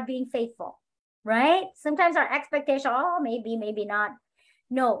of God being faithful, right? Sometimes our expectation, maybe not.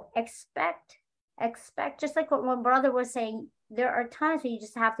 No, expect, just like what my brother was saying, there are times when you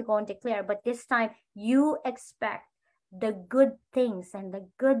just have to go and declare, but this time you expect the good things and the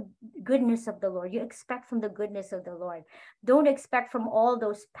goodness of the Lord. You expect from the goodness of the Lord. Don't expect from all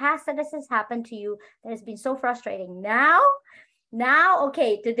those past that has happened to you that has been so frustrating. Now Now,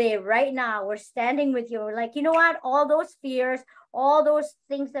 okay, today, right now, we're standing with you. We're like, you know what? All those fears, all those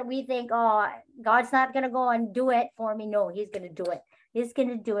things that we think, oh, God's not going to go and do it for me. No, he's going to do it. He's going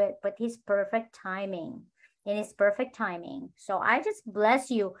to do it, but his perfect timing, in his perfect timing. So I just bless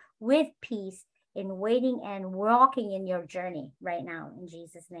you with peace in waiting and walking in your journey right now in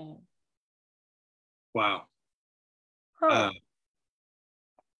Jesus' name. Wow. Oh.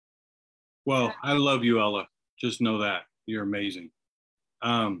 Well, I love you, Ella. Just know that. You're amazing.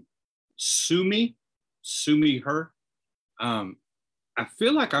 Sumi, her. I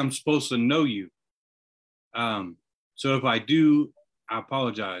feel like I'm supposed to know you. So if I do, I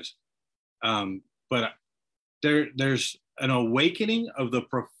apologize. But there's an awakening of the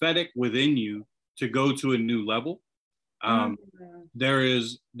prophetic within you to go to a new level. There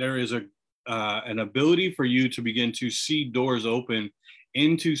is an ability for you to begin to see doors open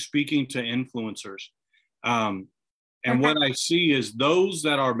into speaking to influencers. And what I see is those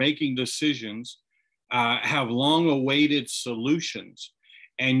that are making decisions have long awaited solutions.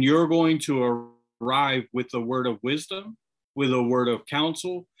 And you're going to arrive with the word of wisdom, with a word of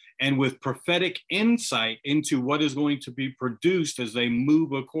counsel, and with prophetic insight into what is going to be produced as they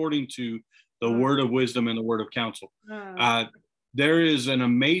move according to the word of wisdom and the word of counsel. There is an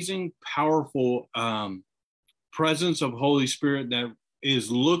amazing, powerful presence of Holy Spirit that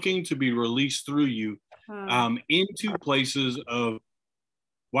is looking to be released through you into places of,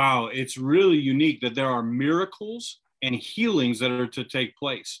 wow, it's really unique that there are miracles and healings that are to take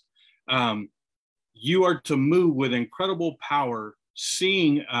place. You are to move with incredible power,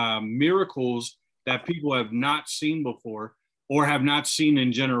 seeing miracles that people have not seen before or have not seen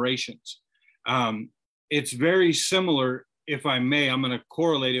in generations. It's very similar, if I may, I'm going to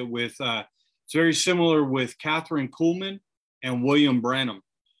correlate it with, it's very similar with Catherine Kuhlman and William Branham.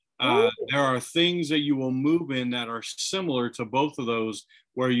 There are things that you will move in that are similar to both of those,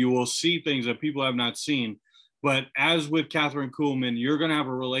 where you will see things that people have not seen. But as with Catherine Kuhlman, you're going to have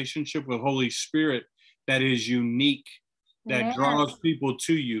a relationship with Holy Spirit that is unique, that draws people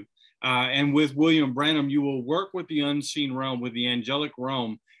to you. And with William Branham, you will work with the unseen realm, with the angelic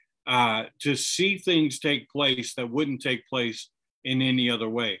realm, to see things take place that wouldn't take place in any other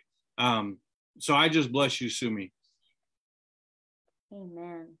way. So I just bless you, Sumi.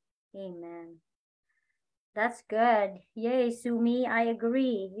 Amen. Amen. That's good. Yay, Sumi. I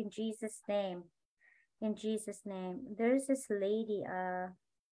agree. In Jesus' name. In Jesus' name. There's this lady,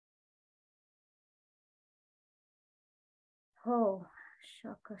 oh,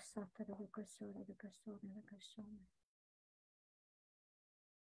 okay,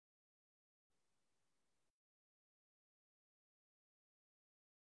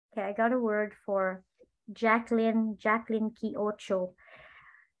 I got a word for Jacqueline Kiocho.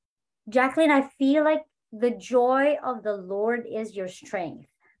 Jacqueline, I feel like the joy of the Lord is your strength.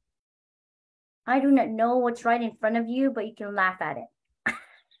 I do not know what's right in front of you, but you can laugh at it.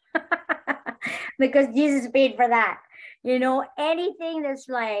 Because Jesus paid for that. You know, anything that's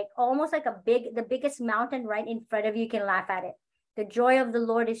like almost like the biggest mountain right in front of you, you can laugh at it. The joy of the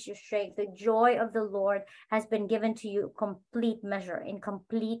Lord is your strength. The joy of the Lord has been given to you in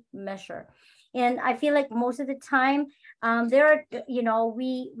complete measure. And I feel like most of the time, there are, you know,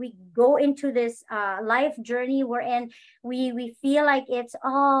 we go into this life journey wherein we feel like it's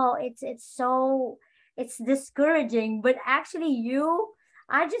discouraging, but actually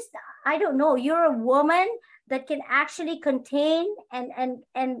I don't know, you're a woman that can actually contain and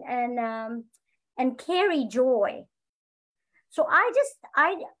carry joy. So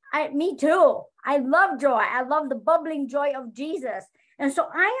me too. I love joy. I love the bubbling joy of Jesus. And so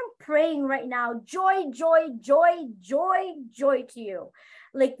I am praying right now, joy, joy, joy, joy, joy to you.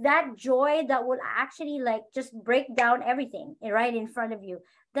 Like that joy that will actually like just break down everything right in front of you.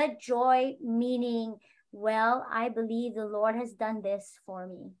 That joy meaning, well, I believe the Lord has done this for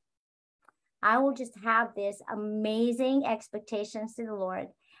me. I will just have this amazing expectations to the Lord.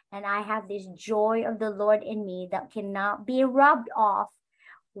 And I have this joy of the Lord in me that cannot be rubbed off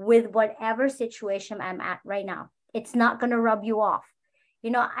with whatever situation I'm at right now. It's not going to rub you off. You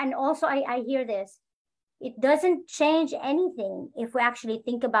know, and also I hear this. It doesn't change anything if we actually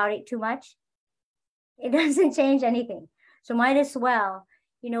think about it too much. It doesn't change anything. So might as well,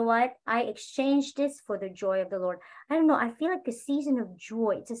 you know what? I exchanged this for the joy of the Lord. I don't know. I feel like a season of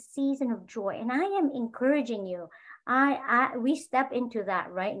joy. It's a season of joy. And I am encouraging you. We step into that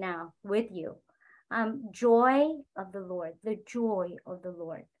right now with you. Joy of the Lord, the joy of the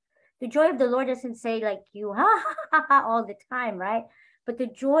Lord. The joy of the Lord doesn't say like you all the time, right? But the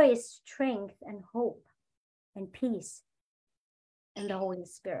joy is strength and hope and peace and the Holy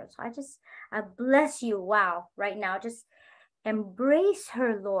Spirit. So I bless you. Wow. Right now, just Embrace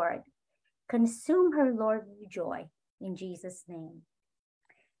her, Lord. Consume her, Lord, with joy. In Jesus' name.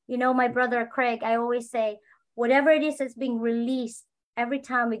 You know, my brother Craig, I always say, whatever it is that's being released every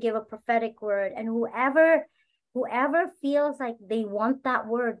time we give a prophetic word, and whoever feels like they want that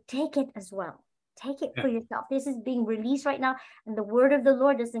word, take it as well. Take it for yourself. This is being released right now, and the word of the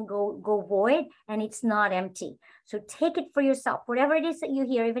Lord doesn't go void, and it's not empty. So take it for yourself. Whatever it is that you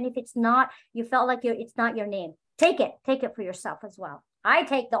hear, even if it's not, you felt like it's not your name, take it for yourself as well. I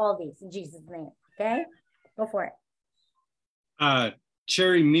take all these in Jesus' name. Okay, go for it.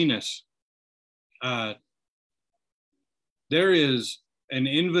 Cherry Minas, there is an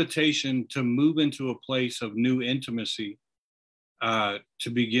invitation to move into a place of new intimacy, to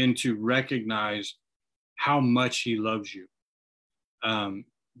begin to recognize how much he loves you.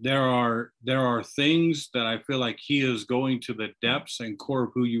 There are things that I feel like he is going to the depths and core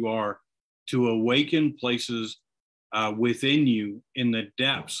of who you are to awaken places within you in the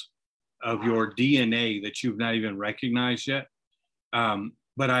depths of your DNA that you've not even recognized yet.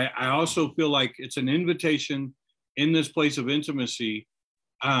 But I also feel like it's an invitation in this place of intimacy,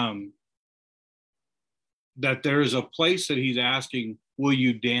 that there is a place that he's asking, will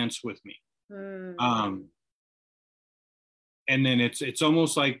you dance with me? And then it's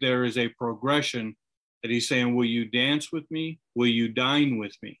almost like there is a progression that he's saying, will you dance with me? Will you dine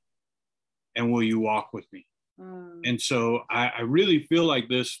with me? And will you walk with me? And so I really feel like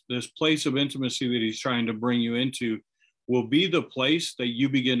this place of intimacy that he's trying to bring you into will be the place that you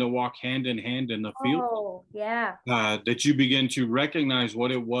begin to walk hand in hand in the field. Oh, yeah. That you begin to recognize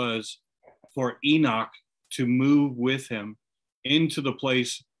what it was for Enoch to move with him into the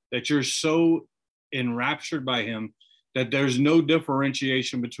place that you're so enraptured by him that there's no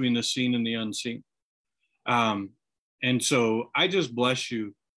differentiation between the seen and the unseen. And so I just bless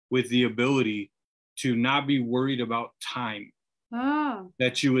you with the ability to not be worried about time,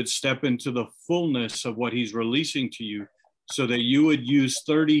 that you would step into the fullness of what he's releasing to you, so that you would use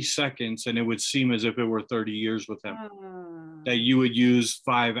 30 seconds and it would seem as if it were 30 years with him. That you would use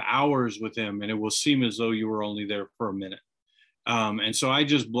 5 hours with him and it will seem as though you were only there for a minute. And so I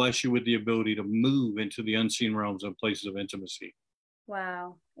just bless you with the ability to move into the unseen realms and places of intimacy.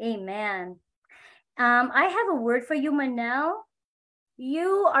 Wow. Amen. I have a word for you, Manel.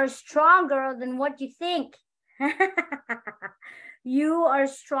 You are stronger than what you think. You are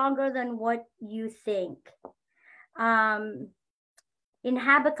stronger than what you think. In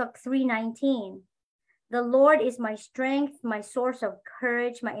Habakkuk 3:19, the Lord is my strength, my source of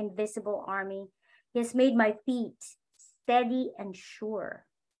courage, my invisible army. He has made my feet steady and sure.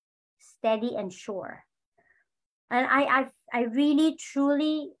 Steady and sure. And I really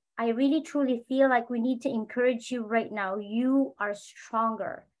truly feel like we need to encourage you right now. You are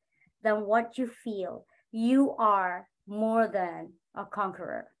stronger than what you feel. You are more than a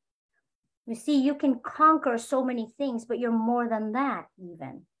conqueror. You see, you can conquer so many things, but you're more than that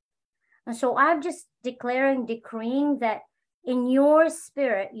even. And so I'm just decreeing that in your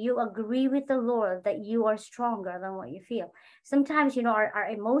spirit, you agree with the Lord that you are stronger than what you feel. Sometimes, you know, our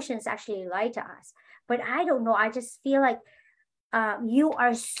emotions actually lie to us, but I don't know. I just feel like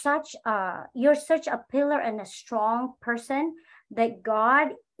you're such a pillar and a strong person that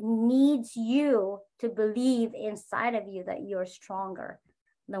God needs you to believe inside of you that you're stronger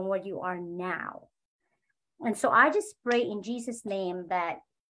than what you are now. And so I just pray in Jesus' name that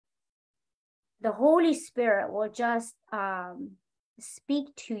the Holy Spirit will just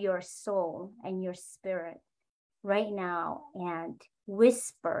speak to your soul and your spirit right now and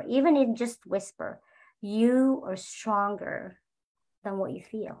whisper, even in just whisper, you are stronger than what you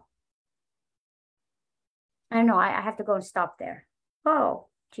feel. I don't know. I have to go and stop there. Oh,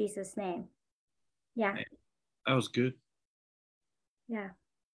 Jesus' name. Yeah. That was good. Yeah.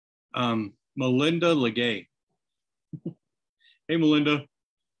 Melinda Legay. Hey, Melinda.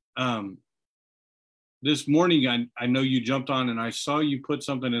 This morning, I know you jumped on and I saw you put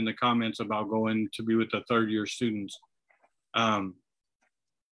something in the comments about going to be with the third-year students.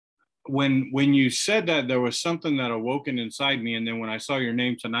 When you said that, there was something that awoken inside me. And then when I saw your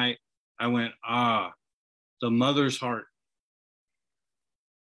name tonight, I went, the mother's heart.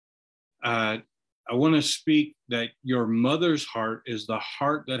 I want to speak that your mother's heart is the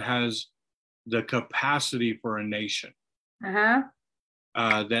heart that has the capacity for a nation.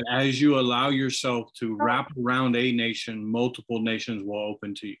 That as you allow yourself to wrap around a nation, multiple nations will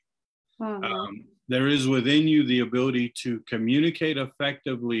open to you. There is within you the ability to communicate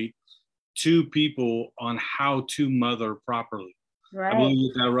effectively to people on how to mother properly. Right. I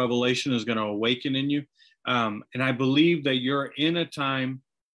believe that revelation is going to awaken in you. And I believe that you're in a time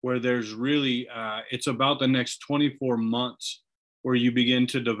where there's really, it's about the next 24 months where you begin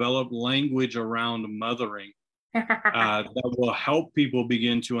to develop language around mothering that will help people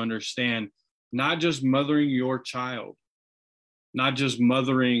begin to understand not just mothering your child, not just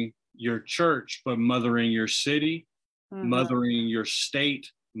mothering your church, but mothering your city, mothering your state,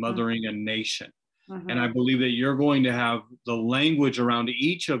 mothering a nation. And I believe that you're going to have the language around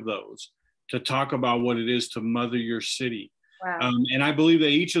each of those to talk about what it is to mother your city. Wow. And I believe that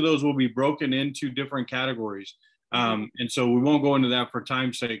each of those will be broken into different categories. And so we won't go into that for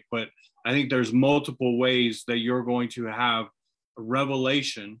time's sake, but I think there's multiple ways that you're going to have a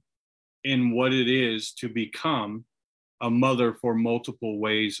revelation in what it is to become a mother for multiple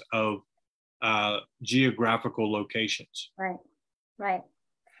ways of geographical locations. Right, right.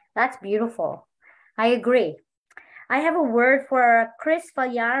 That's beautiful. I agree. I have a word for Chris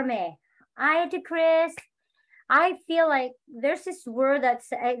Falyarme. Hi to Chris. I feel like there's this word that's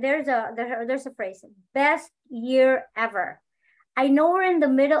there's a phrase, best year ever. I know we're in the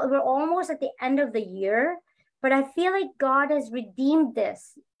middle, we're almost at the end of the year, but I feel like God has redeemed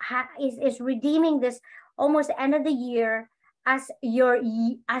this, is redeeming this almost end of the year as your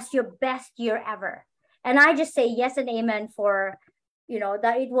best year ever. And I just say yes and amen for,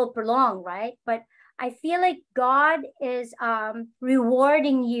 that it will prolong, right? But I feel like God is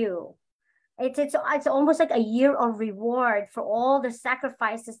rewarding you. It's almost like a year of reward for all the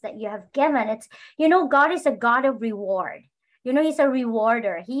sacrifices that you have given. It's, God is a God of reward. He's a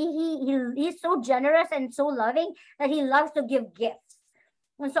rewarder. He's so generous and so loving that he loves to give gifts.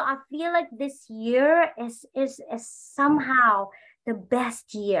 And so I feel like this year is somehow the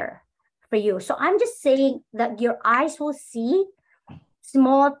best year for you. So I'm just saying that your eyes will see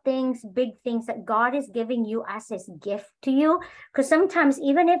small things, big things that God is giving you as his gift to you. Because sometimes,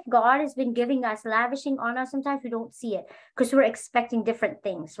 even if God has been giving us, lavishing on us, sometimes we don't see it because we're expecting different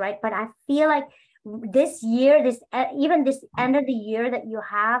things, right? But I feel like this year, even this end of the year that you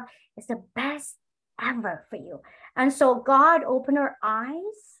have is the best ever for you. And so God, open her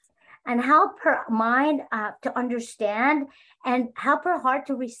eyes and help her mind to understand, and help her heart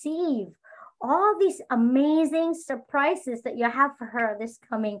to receive all these amazing surprises that you have for her this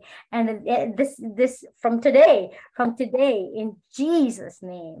coming, and this from today in Jesus'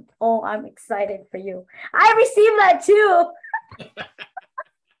 name. Oh, I'm excited for you. I received that too.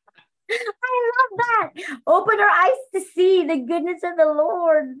 I love that. Open our eyes to see the goodness of the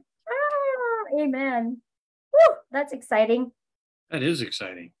Lord. Amen. Woo, that's exciting. That is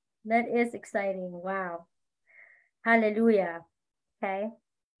exciting. That is exciting. Wow. Hallelujah. Okay.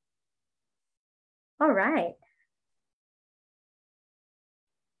 All right.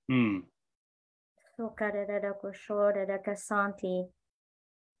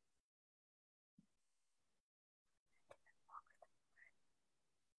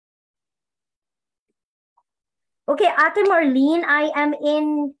 Okay, Ate Marlene, I am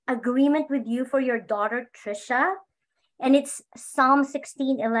in agreement with you for your daughter, Trisha. And it's Psalm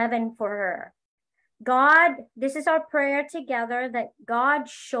 16:11 for her. God, this is our prayer together, that God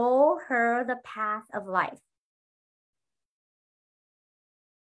show her the path of life.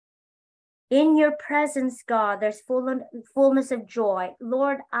 In your presence, God, there's fullness of joy.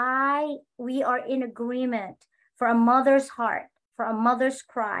 Lord, we are in agreement for a mother's heart, for a mother's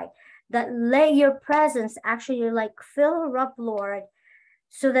cry, that let your presence actually fill her up, Lord,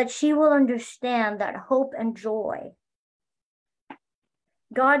 so that she will understand that hope and joy.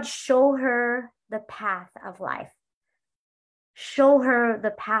 God, show her the path of life. Show her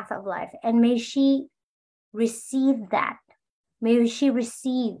the path of life. And may she receive that. May she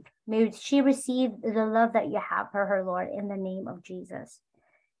receive the love that you have for her, Lord, in the name of Jesus.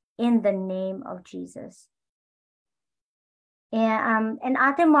 In the name of Jesus. And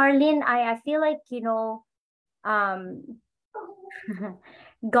Ate Marlene, I feel like,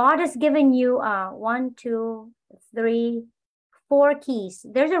 God has given you 1, 2, 3, 4 keys.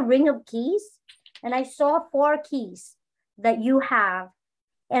 There's a ring of keys, and I saw 4 keys that you have.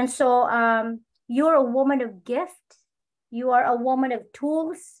 And so you're a woman of gift. You are a woman of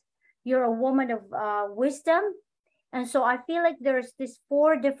tools. You're a woman of wisdom. And so I feel like there's these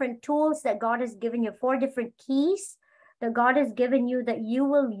 4 different tools that God has given you, 4 different keys that God has given you that you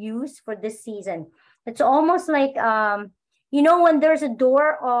will use for this season. It's almost like, when there's a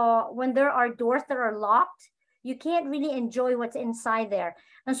door, when there are doors that are locked, you can't really enjoy what's inside there.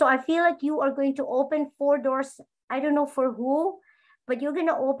 And so I feel like you are going to open 4 doors. I don't know for who, but you're going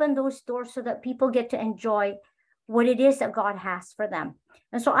to open those doors so that people get to enjoy what it is that God has for them.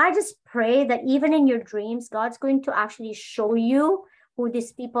 And so I just pray that even in your dreams, God's going to actually show you who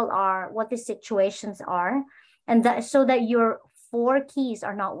these people are, what the situations are, and that so that your 4 keys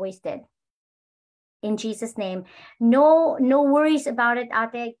are not wasted. In Jesus' name. No worries about it,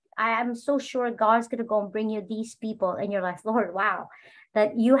 Ate. I am so sure God's going to go and bring you these people in your life. Lord, wow,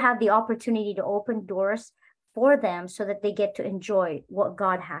 that you have the opportunity to open doors for them so that they get to enjoy what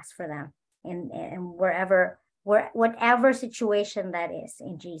God has for them and whatever situation that is,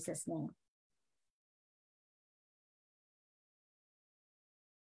 in Jesus' name.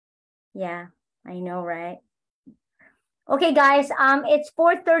 Yeah, I know, right? Okay, guys, it's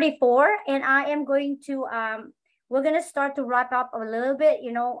 4:34 and I am going to we're gonna start to wrap up a little bit.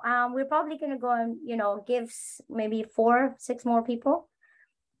 We're probably gonna go and give maybe 4-6 more people.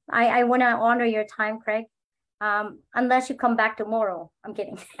 I want to honor your time, Craig. Unless you come back tomorrow. I'm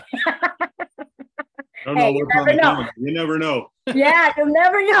kidding. I don't know what's on the calendar. You never know. Yeah, you'll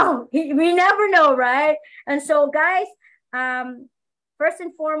never know. We never know, right? And so, guys, first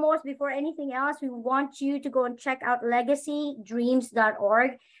and foremost, before anything else, we want you to go and check out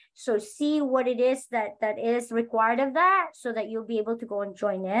legacydreams.org. So see what it is that is required of that, so that you'll be able to go and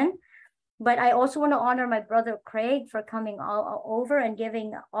join in. But I also want to honor my brother Craig for coming all over and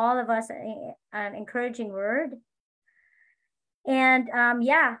giving all of us an encouraging word. And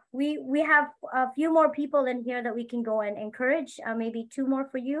yeah, we have a few more people in here that we can go and encourage. Maybe 2 more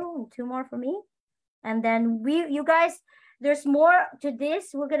for you and 2 more for me. And then you guys, there's more to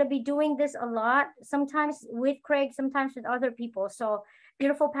this. We're going to be doing this a lot, sometimes with Craig, sometimes with other people. So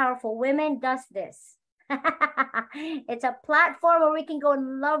Beautiful, Powerful Women does this. It's a platform where we can go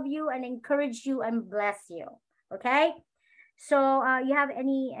and love you and encourage you and bless you. Okay. So you have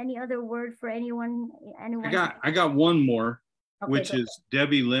any other word for anyone? I got one more, okay, which is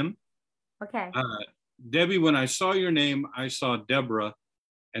Debbie Lim. Okay. Debbie, when I saw your name, I saw Deborah,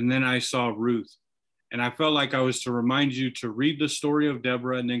 and then I saw Ruth. And I felt like I was to remind you to read the story of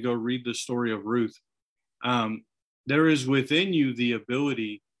Deborah and then go read the story of Ruth. There is within you the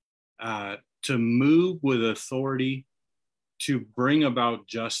ability to move with authority to bring about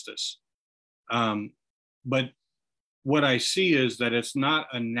justice. But what I see is that it's not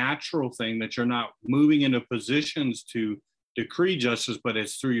a natural thing, that you're not moving into positions to decree justice, but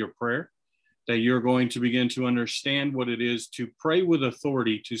it's through your prayer that you're going to begin to understand what it is to pray with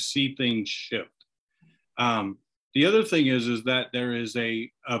authority to see things shift. The other thing is that there is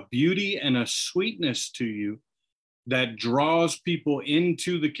a beauty and a sweetness to you that draws people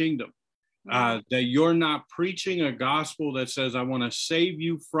into the kingdom. That you're not preaching a gospel that says, I want to save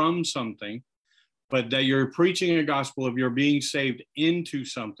you from something, but that you're preaching a gospel of you're being saved into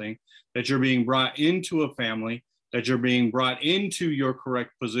something, that you're being brought into a family, that you're being brought into your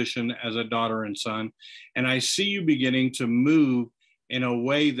correct position as a daughter and son. And I see you beginning to move in a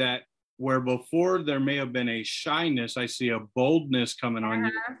way that where before there may have been a shyness, I see a boldness coming on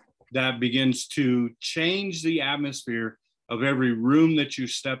you that begins to change the atmosphere of every room that you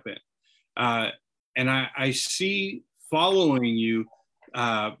step in. And I see following you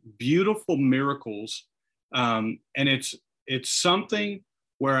beautiful miracles. And it's something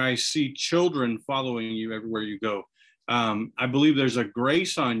where I see children following you everywhere you go. I believe there's a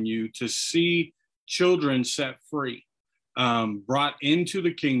grace on you to see children set free, brought into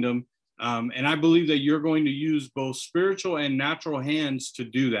the kingdom. And I believe that you're going to use both spiritual and natural hands to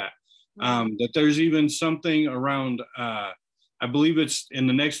do that. That there's even something around, I believe it's in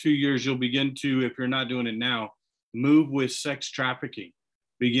the next few years, you'll begin to, if you're not doing it now, move with sex trafficking,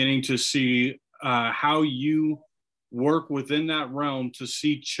 beginning to see how you work within that realm to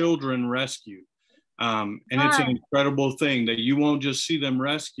see children rescued. And it's an incredible thing that you won't just see them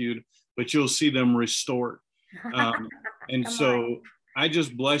rescued, but you'll see them restored. And so I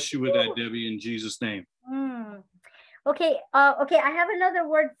just bless you with that, Debbie, in Jesus' name. Okay. Okay. I have another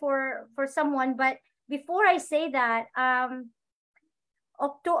word for someone, but before I say that, on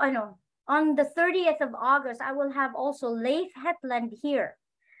the 30th of August, I will have also Leif Hetland here.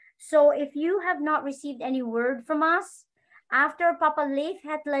 So if you have not received any word from us, after Papa Leif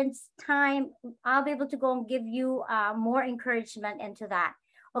Hetland's time, I'll be able to go and give you more encouragement into that.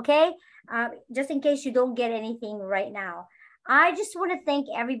 Okay? Just in case you don't get anything right now. I just want to thank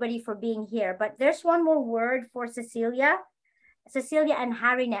everybody for being here. But there's one more word for Cecilia and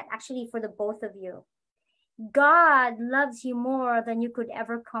Harrinet, actually for the both of you. God loves you more than you could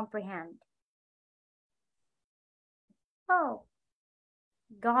ever comprehend. Oh,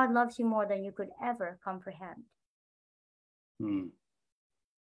 God loves you more than you could ever comprehend.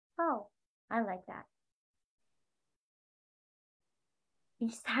 Oh, I like that. You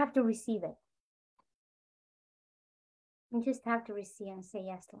just have to receive it. You just have to receive and say,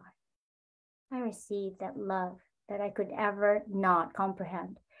 yes, Lord. I receive that love that I could ever not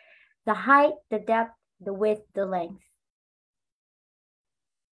comprehend. The height, the depth, the width, the length.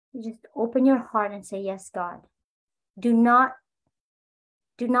 You just open your heart and say, yes, God. Do not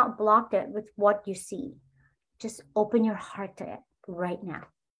block it with what you see. Just open your heart to it right now.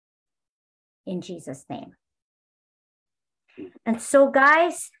 In Jesus' name. And so,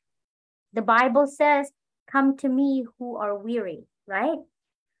 guys, the Bible says, come to me who are weary, right?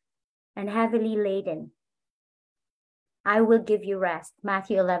 And heavily laden. I will give you rest.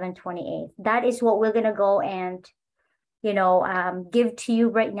 Matthew 11:28. That is what we're going to go and, give to you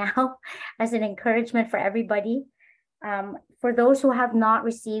right now as an encouragement for everybody. For those who have not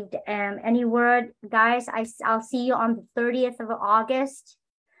received any word, guys, I'll see you on the 30th of August.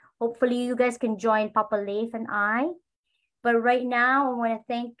 Hopefully you guys can join Papa Leif and I. But right now, I want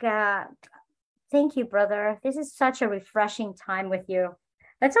to thank you, brother. This is such a refreshing time with you.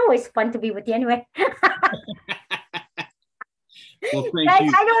 It's always fun to be with you anyway. Well, guys,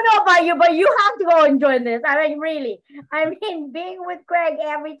 you. I don't know about you, but you have to go and join this. I mean, really. Being with Greg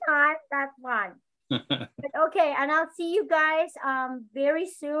every time, that's fun. But okay, and I'll see you guys very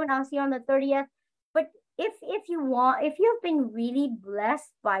soon. I'll see you on the 30th. But if you want, if you've been really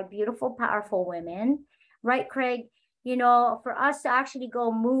blessed by beautiful, powerful women, right, Craig? For us to actually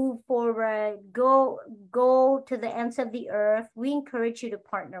move forward, go to the ends of the earth, we encourage you to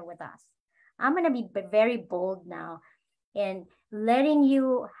partner with us. I'm going to be very bold now in letting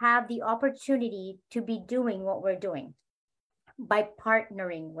you have the opportunity to be doing what we're doing by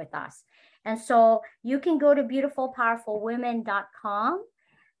partnering with us. And so you can go to beautifulpowerfulwomen.com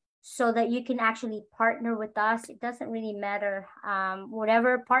so that you can actually partner with us. It doesn't really matter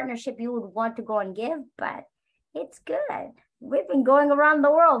whatever partnership you would want to go and give, but it's good. We've been going around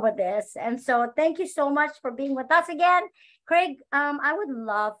the world with this. And so thank you so much for being with us again. Craig, I would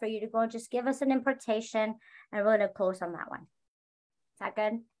love for you to go and just give us an impartation, and we're going to close on that one. Is that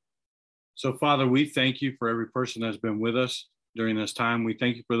good? So, Father, we thank you for every person that's been with us during this time. We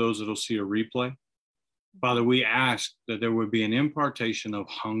thank you for those that will see a replay. Father, we ask that there would be an impartation of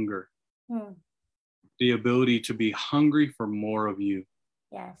hunger, the ability to be hungry for more of you.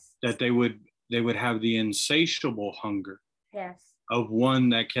 Yes. That they would have the insatiable hunger, yes, of one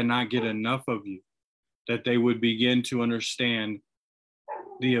that cannot get enough of you, that they would begin to understand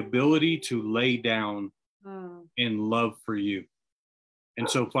the ability to lay down in love for you. And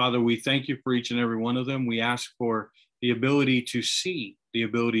so, Father, we thank you for each and every one of them. We ask for the ability to see, the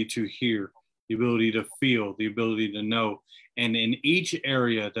ability to hear, the ability to feel, the ability to know, and in each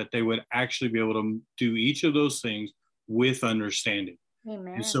area that they would actually be able to do each of those things with understanding.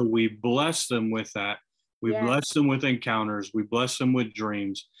 Amen. And so we bless them with that. We bless them with encounters. We bless them with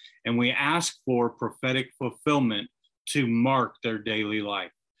dreams. And we ask for prophetic fulfillment to mark their daily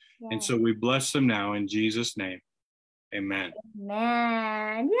life. And so we bless them now in Jesus' name. Amen.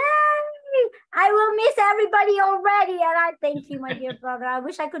 Amen. Yay! I will miss everybody already. And I thank you, my dear brother. I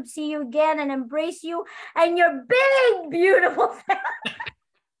wish I could see you again and embrace you and your big, beautiful family.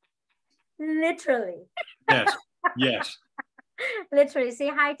 Literally. Yes. Yes. Literally. Say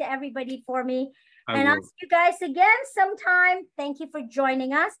hi to everybody for me. I'll see you guys again sometime. Thank you for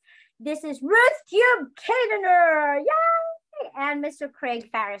joining us. This is Ruth Cube Cadener. Yay! And Mr.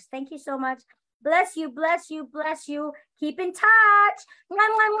 Craig Farris. Thank you so much. Bless you, bless you, bless you. Keep in touch. Mwah,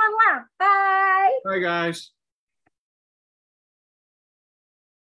 mwah, mwah, mwah. Bye. Bye, guys.